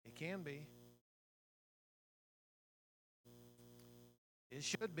 It can be. It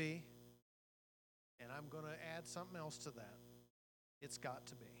should be. And I'm going to add something else to that. It's got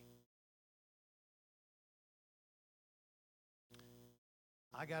to be.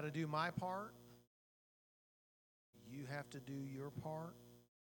 I got to do my part. You have to do your part.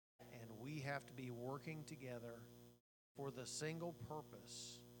 And we have to be working together for the single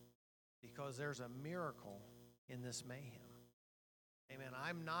purpose, because there's a miracle in this mayhem. Amen.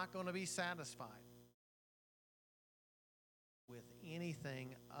 I'm not going to be satisfied with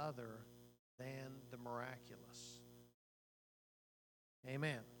anything other than the miraculous.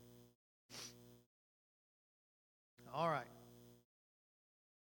 Amen. All right.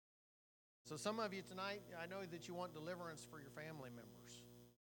 So some of you tonight, I know that you want deliverance for your family members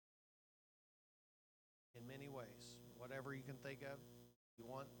in many ways. Whatever you can think of, you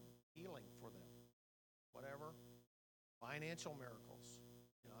want healing for them. Whatever. Financial miracles.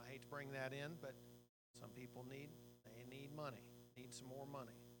 You know, I hate to bring that in, but some people need money, need some more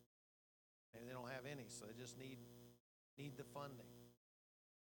money. Maybe they don't have any, so they just need the funding.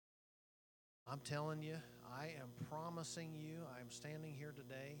 I'm telling you, I am promising you, I am standing here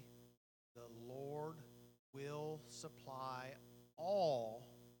today, the Lord will supply all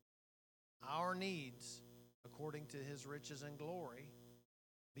our needs according to his riches and glory.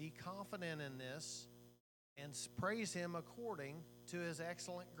 Be confident in this and praise him according to his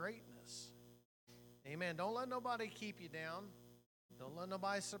excellent greatness. Amen. Don't let nobody keep you down. Don't let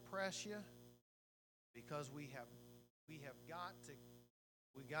nobody suppress you, because we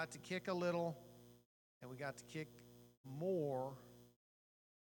got to kick a little, and we got to kick more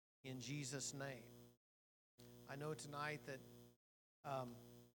in Jesus' name. I know tonight that I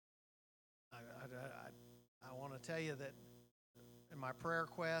want to tell you that in my prayer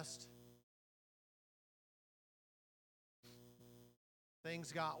quest,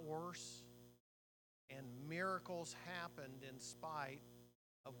 things got worse, and miracles happened in spite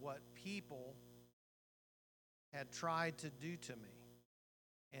of what people had tried to do to me.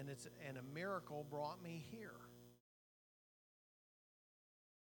 And a miracle brought me here.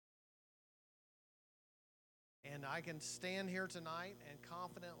 And I can stand here tonight and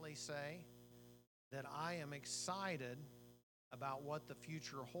confidently say that I am excited about what the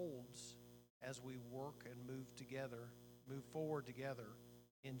future holds as we work and move forward together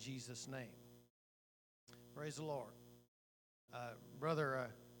in Jesus' name. Praise the Lord. Brother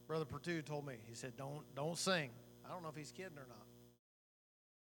Perdue told me, he said, don't sing. I don't know if he's kidding or not,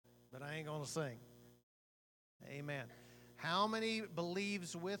 but I ain't going to sing. Amen. How many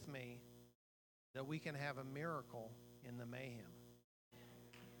believes with me that we can have a miracle in the mayhem?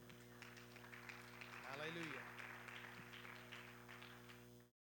 Hallelujah.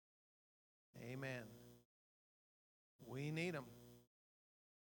 Amen. We need them.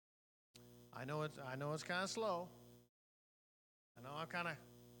 I know it's kind of slow. I know I'm kind of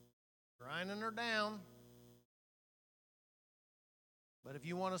grinding her down. But if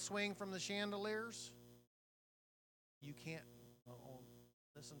you want to swing from the chandeliers, you can't.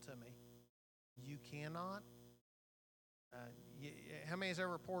 Listen to me. You cannot. How many has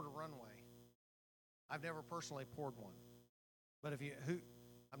ever poured a runway? I've never personally poured one. But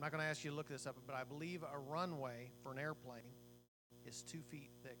I'm not going to ask you to look this up, but I believe a runway for an airplane is 2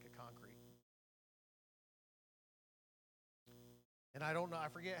 feet thick of concrete. And I don't know, I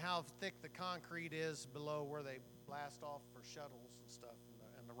forget how thick the concrete is below where they blast off for shuttles and stuff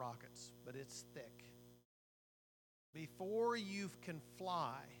and the rockets, but it's thick. Before you can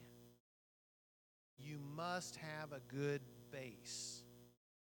fly, you must have a good base.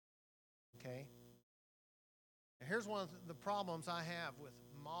 Okay? Now here's one of the problems I have with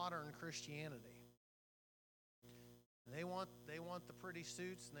modern Christianity. They want the pretty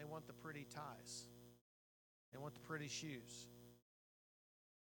suits and they want the pretty ties. They want the pretty shoes.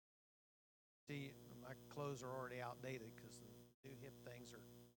 See, my clothes are already outdated because the new hip things are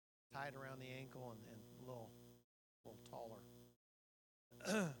tied around the ankle and a little taller.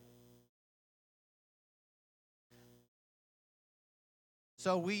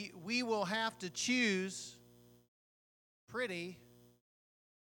 So we will have to choose pretty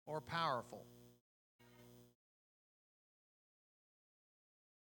or powerful.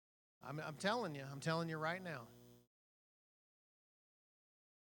 I'm telling you right now.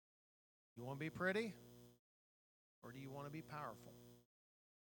 You want to be pretty or do you want to be powerful?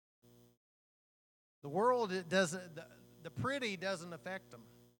 The world, it doesn't, the pretty doesn't affect them.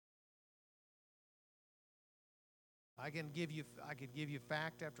 I could give you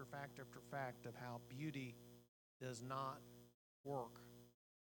fact after fact after fact of how beauty does not work.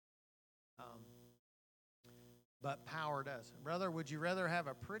 But power does. Brother, would you rather have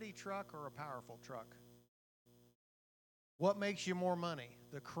a pretty truck or a powerful truck? What makes you more money?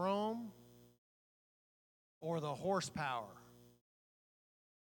 The chrome or the horsepower?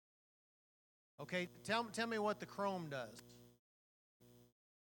 Okay, tell me what the chrome does.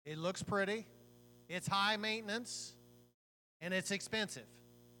 It looks pretty, it's high maintenance, and it's expensive.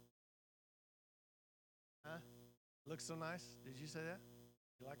 Huh? Looks so nice. Did you say that?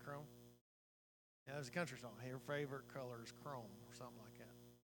 You like chrome? Yeah, there's a country song. Her favorite color is chrome or something like that.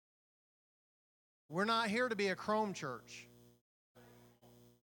 We're not here to be a chrome church.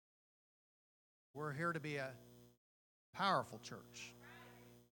 We're here to be a powerful church.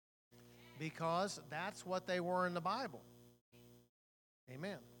 Because that's what they were in the Bible.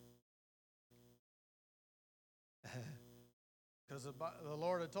 Amen. Because the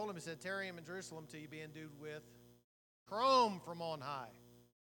Lord had told him, he said, tarry him in Jerusalem till you be endued with chrome from on high.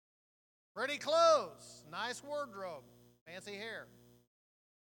 Pretty clothes, nice wardrobe, fancy hair.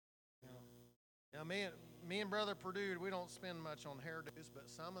 Now me and Brother Purdue, we don't spend much on hairdos, but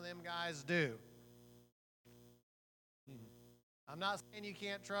some of them guys do. I'm not saying you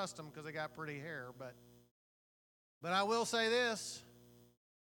can't trust them because they got pretty hair, but I will say this.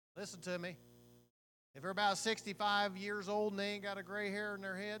 Listen to me. If they're about 65 years old and they ain't got a gray hair in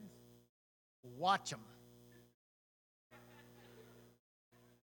their head, watch them.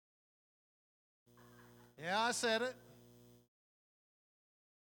 Yeah, I said it.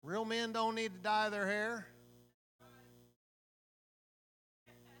 Real men don't need to dye their hair.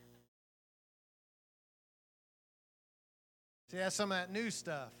 See, that's some of that new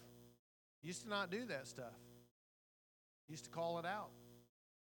stuff. Used to not do that stuff. Used to call it out.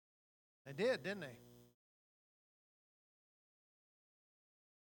 They did, didn't they?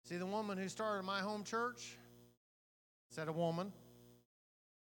 See, the woman who started my home church, said a woman,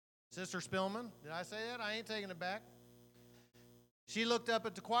 Sister Spillman, did I say that? I ain't taking it back. She looked up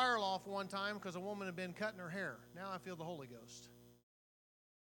at the choir loft one time because a woman had been cutting her hair. Now I feel the Holy Ghost.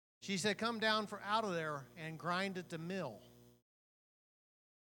 She said, come down out of there and grind at the mill.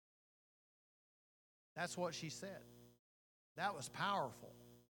 That's what she said. That was powerful.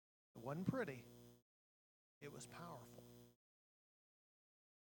 It wasn't pretty. It was powerful.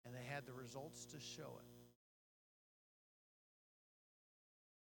 And they had the results to show it.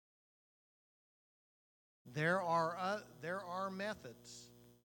 There are methods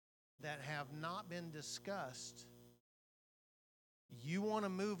that have not been discussed. You want to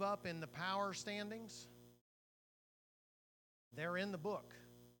move up in the power standings? They're in the book.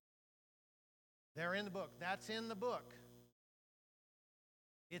 They're in the book. That's in the book.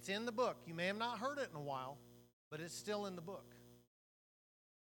 It's in the book. You may have not heard it in a while, but it's still in the book.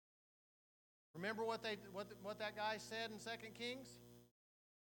 Remember what that guy said in 2 Kings?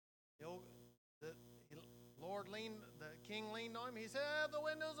 The king leaned on him. He said, have the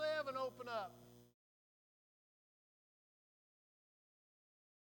windows of heaven open up.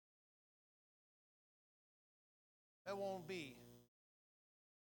 That won't be.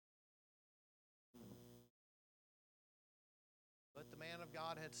 But the man of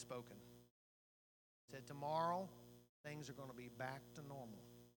God had spoken. Said, tomorrow, things are going to be back to normal.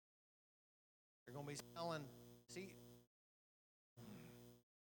 They're going to be selling. See,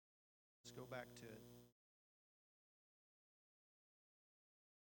 let's go back to it.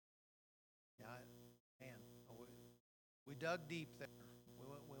 Yeah, man, we dug deep there.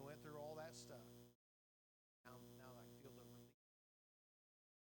 We went through all that stuff. Now I feel the relief.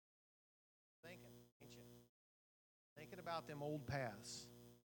 Thinking, ain't you? Thinking about them old paths.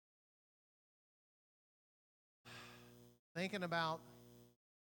 Thinking about,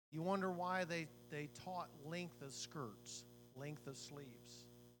 you wonder why they taught length of skirts, length of sleeves.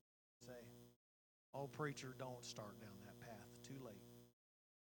 Say, oh, preacher, don't start down that path. Too late.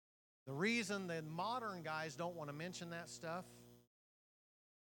 The reason that modern guys don't want to mention that stuff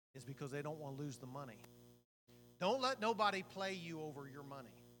is because they don't want to lose the money. Don't let nobody play you over your money.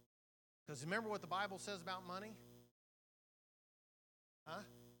 Because remember what the Bible says about money? Huh?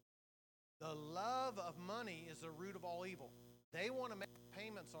 The love of money is the root of all evil. They want to make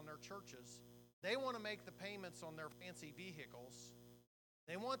payments on their churches. They want to make the payments on their fancy vehicles.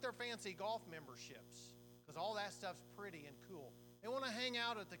 They want their fancy golf memberships because all that stuff's pretty and cool. They want to hang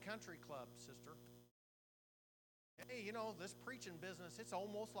out at the country club, sister. Hey, you know, this preaching business, it's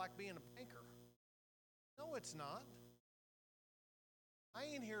almost like being a banker. No, it's not. I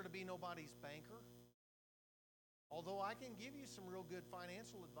ain't here to be nobody's banker. Although I can give you some real good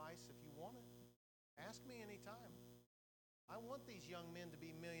financial advice if you want it. Ask me anytime. I want these young men to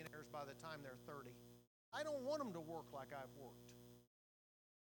be millionaires by the time they're 30. I don't want them to work like I've worked.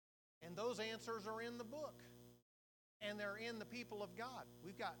 And those answers are in the book. And they're in the people of God.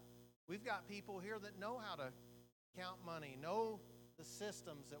 We've got people here that know how to count money, know the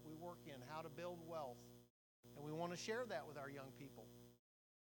systems that we work in, how to build wealth. And we want to share that with our young people.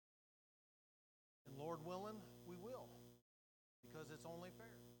 And Lord willing, we will. Because it's only fair.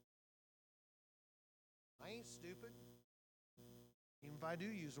 I ain't stupid. Even if I do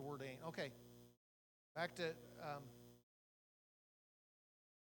use the word ain't. Okay. Back to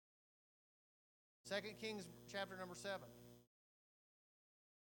 2 Kings chapter number 7.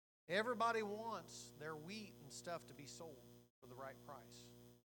 Everybody wants their wheat and stuff to be sold for the right price.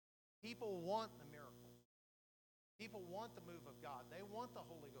 People want the miracles. People want the move of God. They want the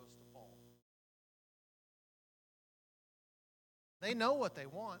Holy Ghost to fall. They know what they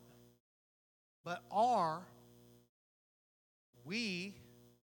want. But are we,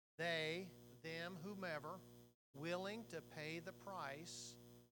 they, them, whomever, willing to pay the price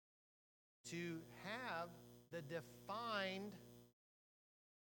to have the defined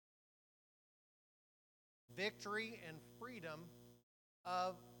victory and freedom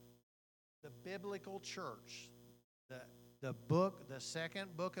of the biblical church, the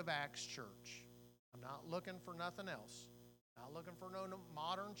second book of Acts church? I'm not looking for nothing else. Not looking for no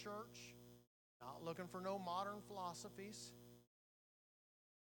modern church. Not looking for no modern philosophies.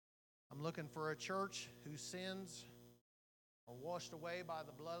 I'm looking for a church whose sins are washed away by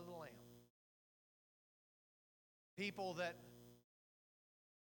the blood of the Lamb. People that,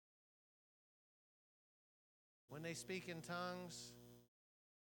 when they speak in tongues,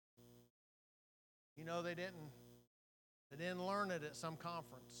 you know they didn't learn it at some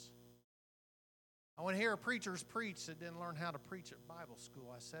conference. I want to hear preachers preach that didn't learn how to preach at Bible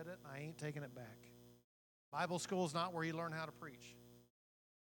school. I said it, and I ain't taking it back. Bible school is not where you learn how to preach.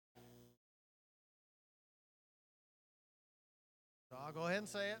 So I'll go ahead and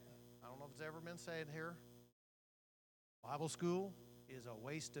say it. I don't know if it's ever been said here. Bible school is a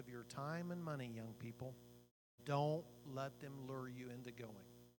waste of your time and money, young people. Don't let them lure you into going.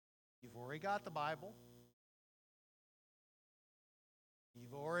 You've already got the Bible.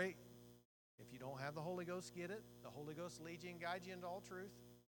 If you don't have the Holy Ghost, get it. The Holy Ghost leads you and guides you into all truth.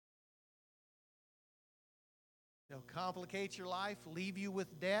 They'll complicate your life, leave you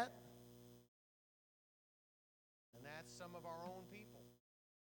with debt. And that's some of our own people.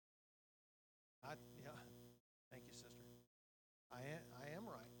 Thank you, sister. I am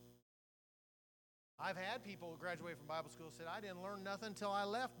right. I've had people who graduate from Bible school said, I didn't learn nothing until I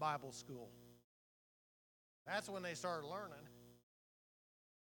left Bible school. That's when they started learning.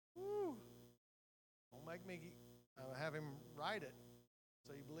 Woo. Don't make me have him write it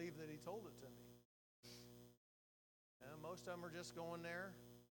so you believe that he told it to me. And most of them are just going there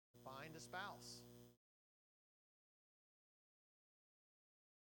to find a spouse.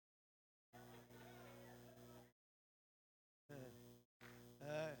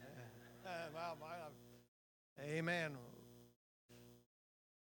 Amen.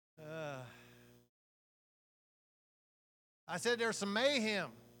 I said there's some mayhem.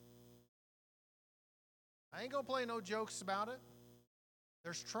 I ain't going to play no jokes about it.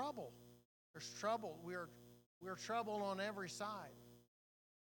 There's trouble. There's trouble. We're troubled on every side.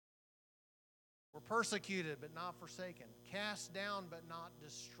 We're persecuted but not forsaken. Cast down but not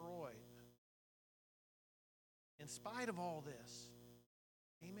destroyed. In spite of all this,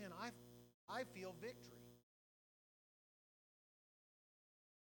 amen, I feel victory.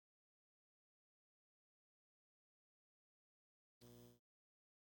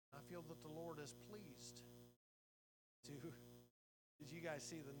 I feel that the Lord is pleased to. Did you guys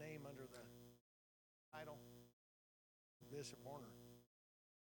see the name under the title? Bishop Horner.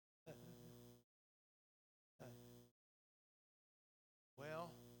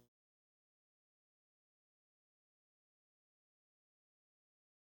 Well,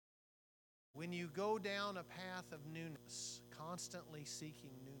 when you go down a path of newness, constantly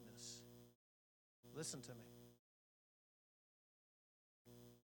seeking newness, listen to me.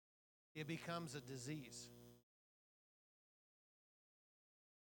 it becomes a disease.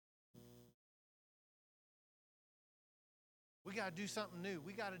 We got to do something new.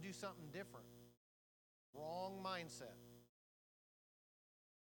 We got to do something different. Wrong mindset.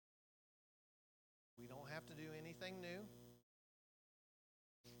 We don't have to do anything new.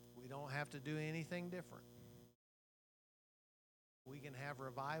 We don't have to do anything different. We can have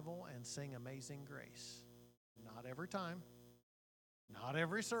revival and sing Amazing Grace. Not every time. Not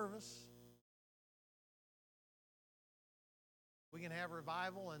every service. We can have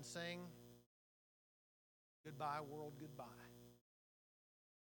revival and sing Goodbye World, Goodbye.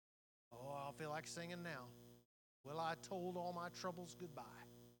 Oh, I feel like singing now. Well, I told all my troubles goodbye.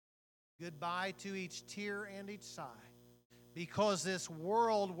 Goodbye to each tear and each sigh. Because this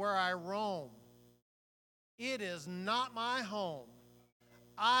world where I roam, it is not my home.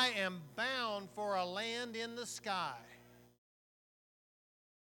 I am bound for a land in the sky.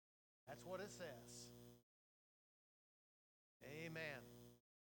 That's what it says. Amen.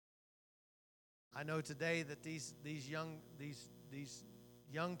 I know today that these young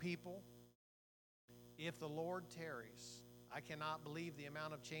people, if the Lord tarries, I cannot believe the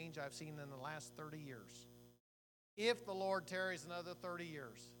amount of change I've seen in the last 30 years. If the Lord tarries another 30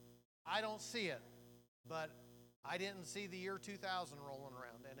 years, I don't see it, but I didn't see the year 2000 rolling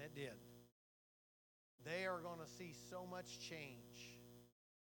around, and it did. They are going to see so much change.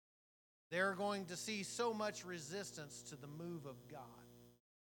 They're going to see so much resistance to the move of God.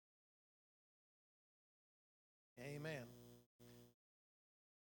 Amen.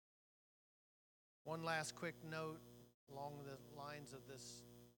 One last quick note along the lines of this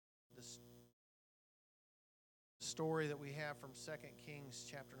story that we have from 2 Kings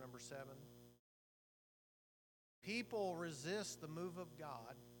chapter number 7. People resist the move of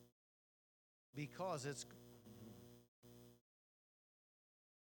God because it's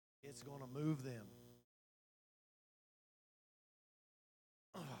going to move them.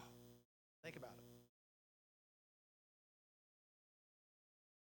 Oh, think about it.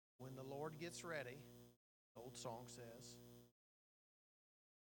 When the Lord gets ready, the old song says,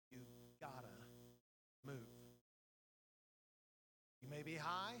 you gotta move. You may be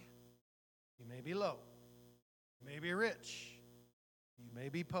high, you may be low, you may be rich, you may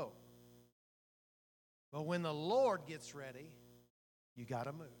be poor. But when the Lord gets ready, you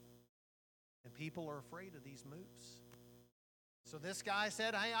gotta move. And people are afraid of these moves. So this guy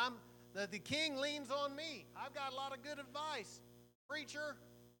said, hey, the king leans on me. I've got a lot of good advice. Preacher,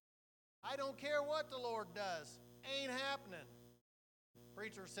 I don't care what the Lord does. Ain't happening.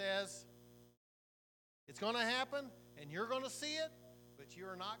 Preacher says, it's going to happen, and you're going to see it, but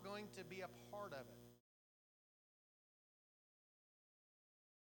you're not going to be a part of it.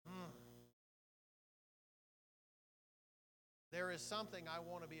 There is something I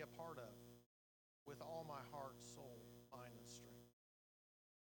want to be a part of with all my heart, soul, mind, and strength.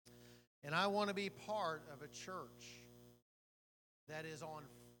 And I want to be part of a church that is on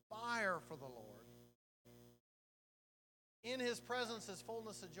fire for the Lord. In His presence is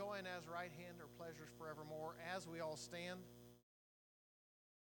fullness of joy, and at His right hand are pleasures forevermore. As we all stand,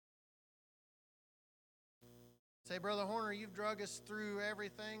 say, Brother Horner, you've drug us through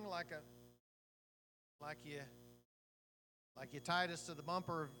everything like you tied us to the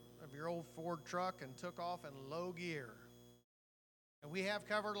bumper of your old Ford truck and took off in low gear. And we have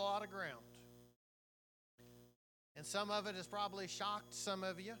covered a lot of ground. And some of it has probably shocked some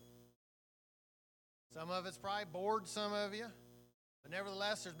of you. Some of it's probably bored some of you. But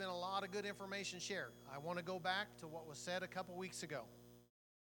nevertheless, there's been a lot of good information shared. I want to go back to what was said a couple weeks ago.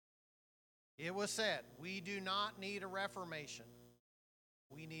 It was said, we do not need a reformation.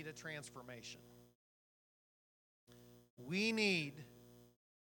 We need a transformation. We need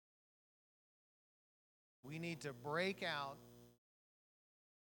to break out,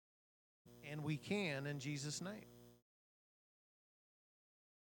 and we can in Jesus' name.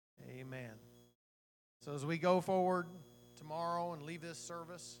 Amen. So as we go forward tomorrow and leave this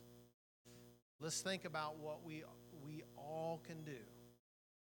service, let's think about what we all can do.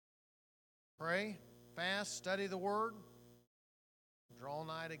 Pray, fast, study the Word, draw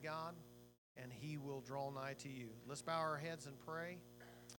nigh to God, and He will draw nigh to you. Let's bow our heads and pray.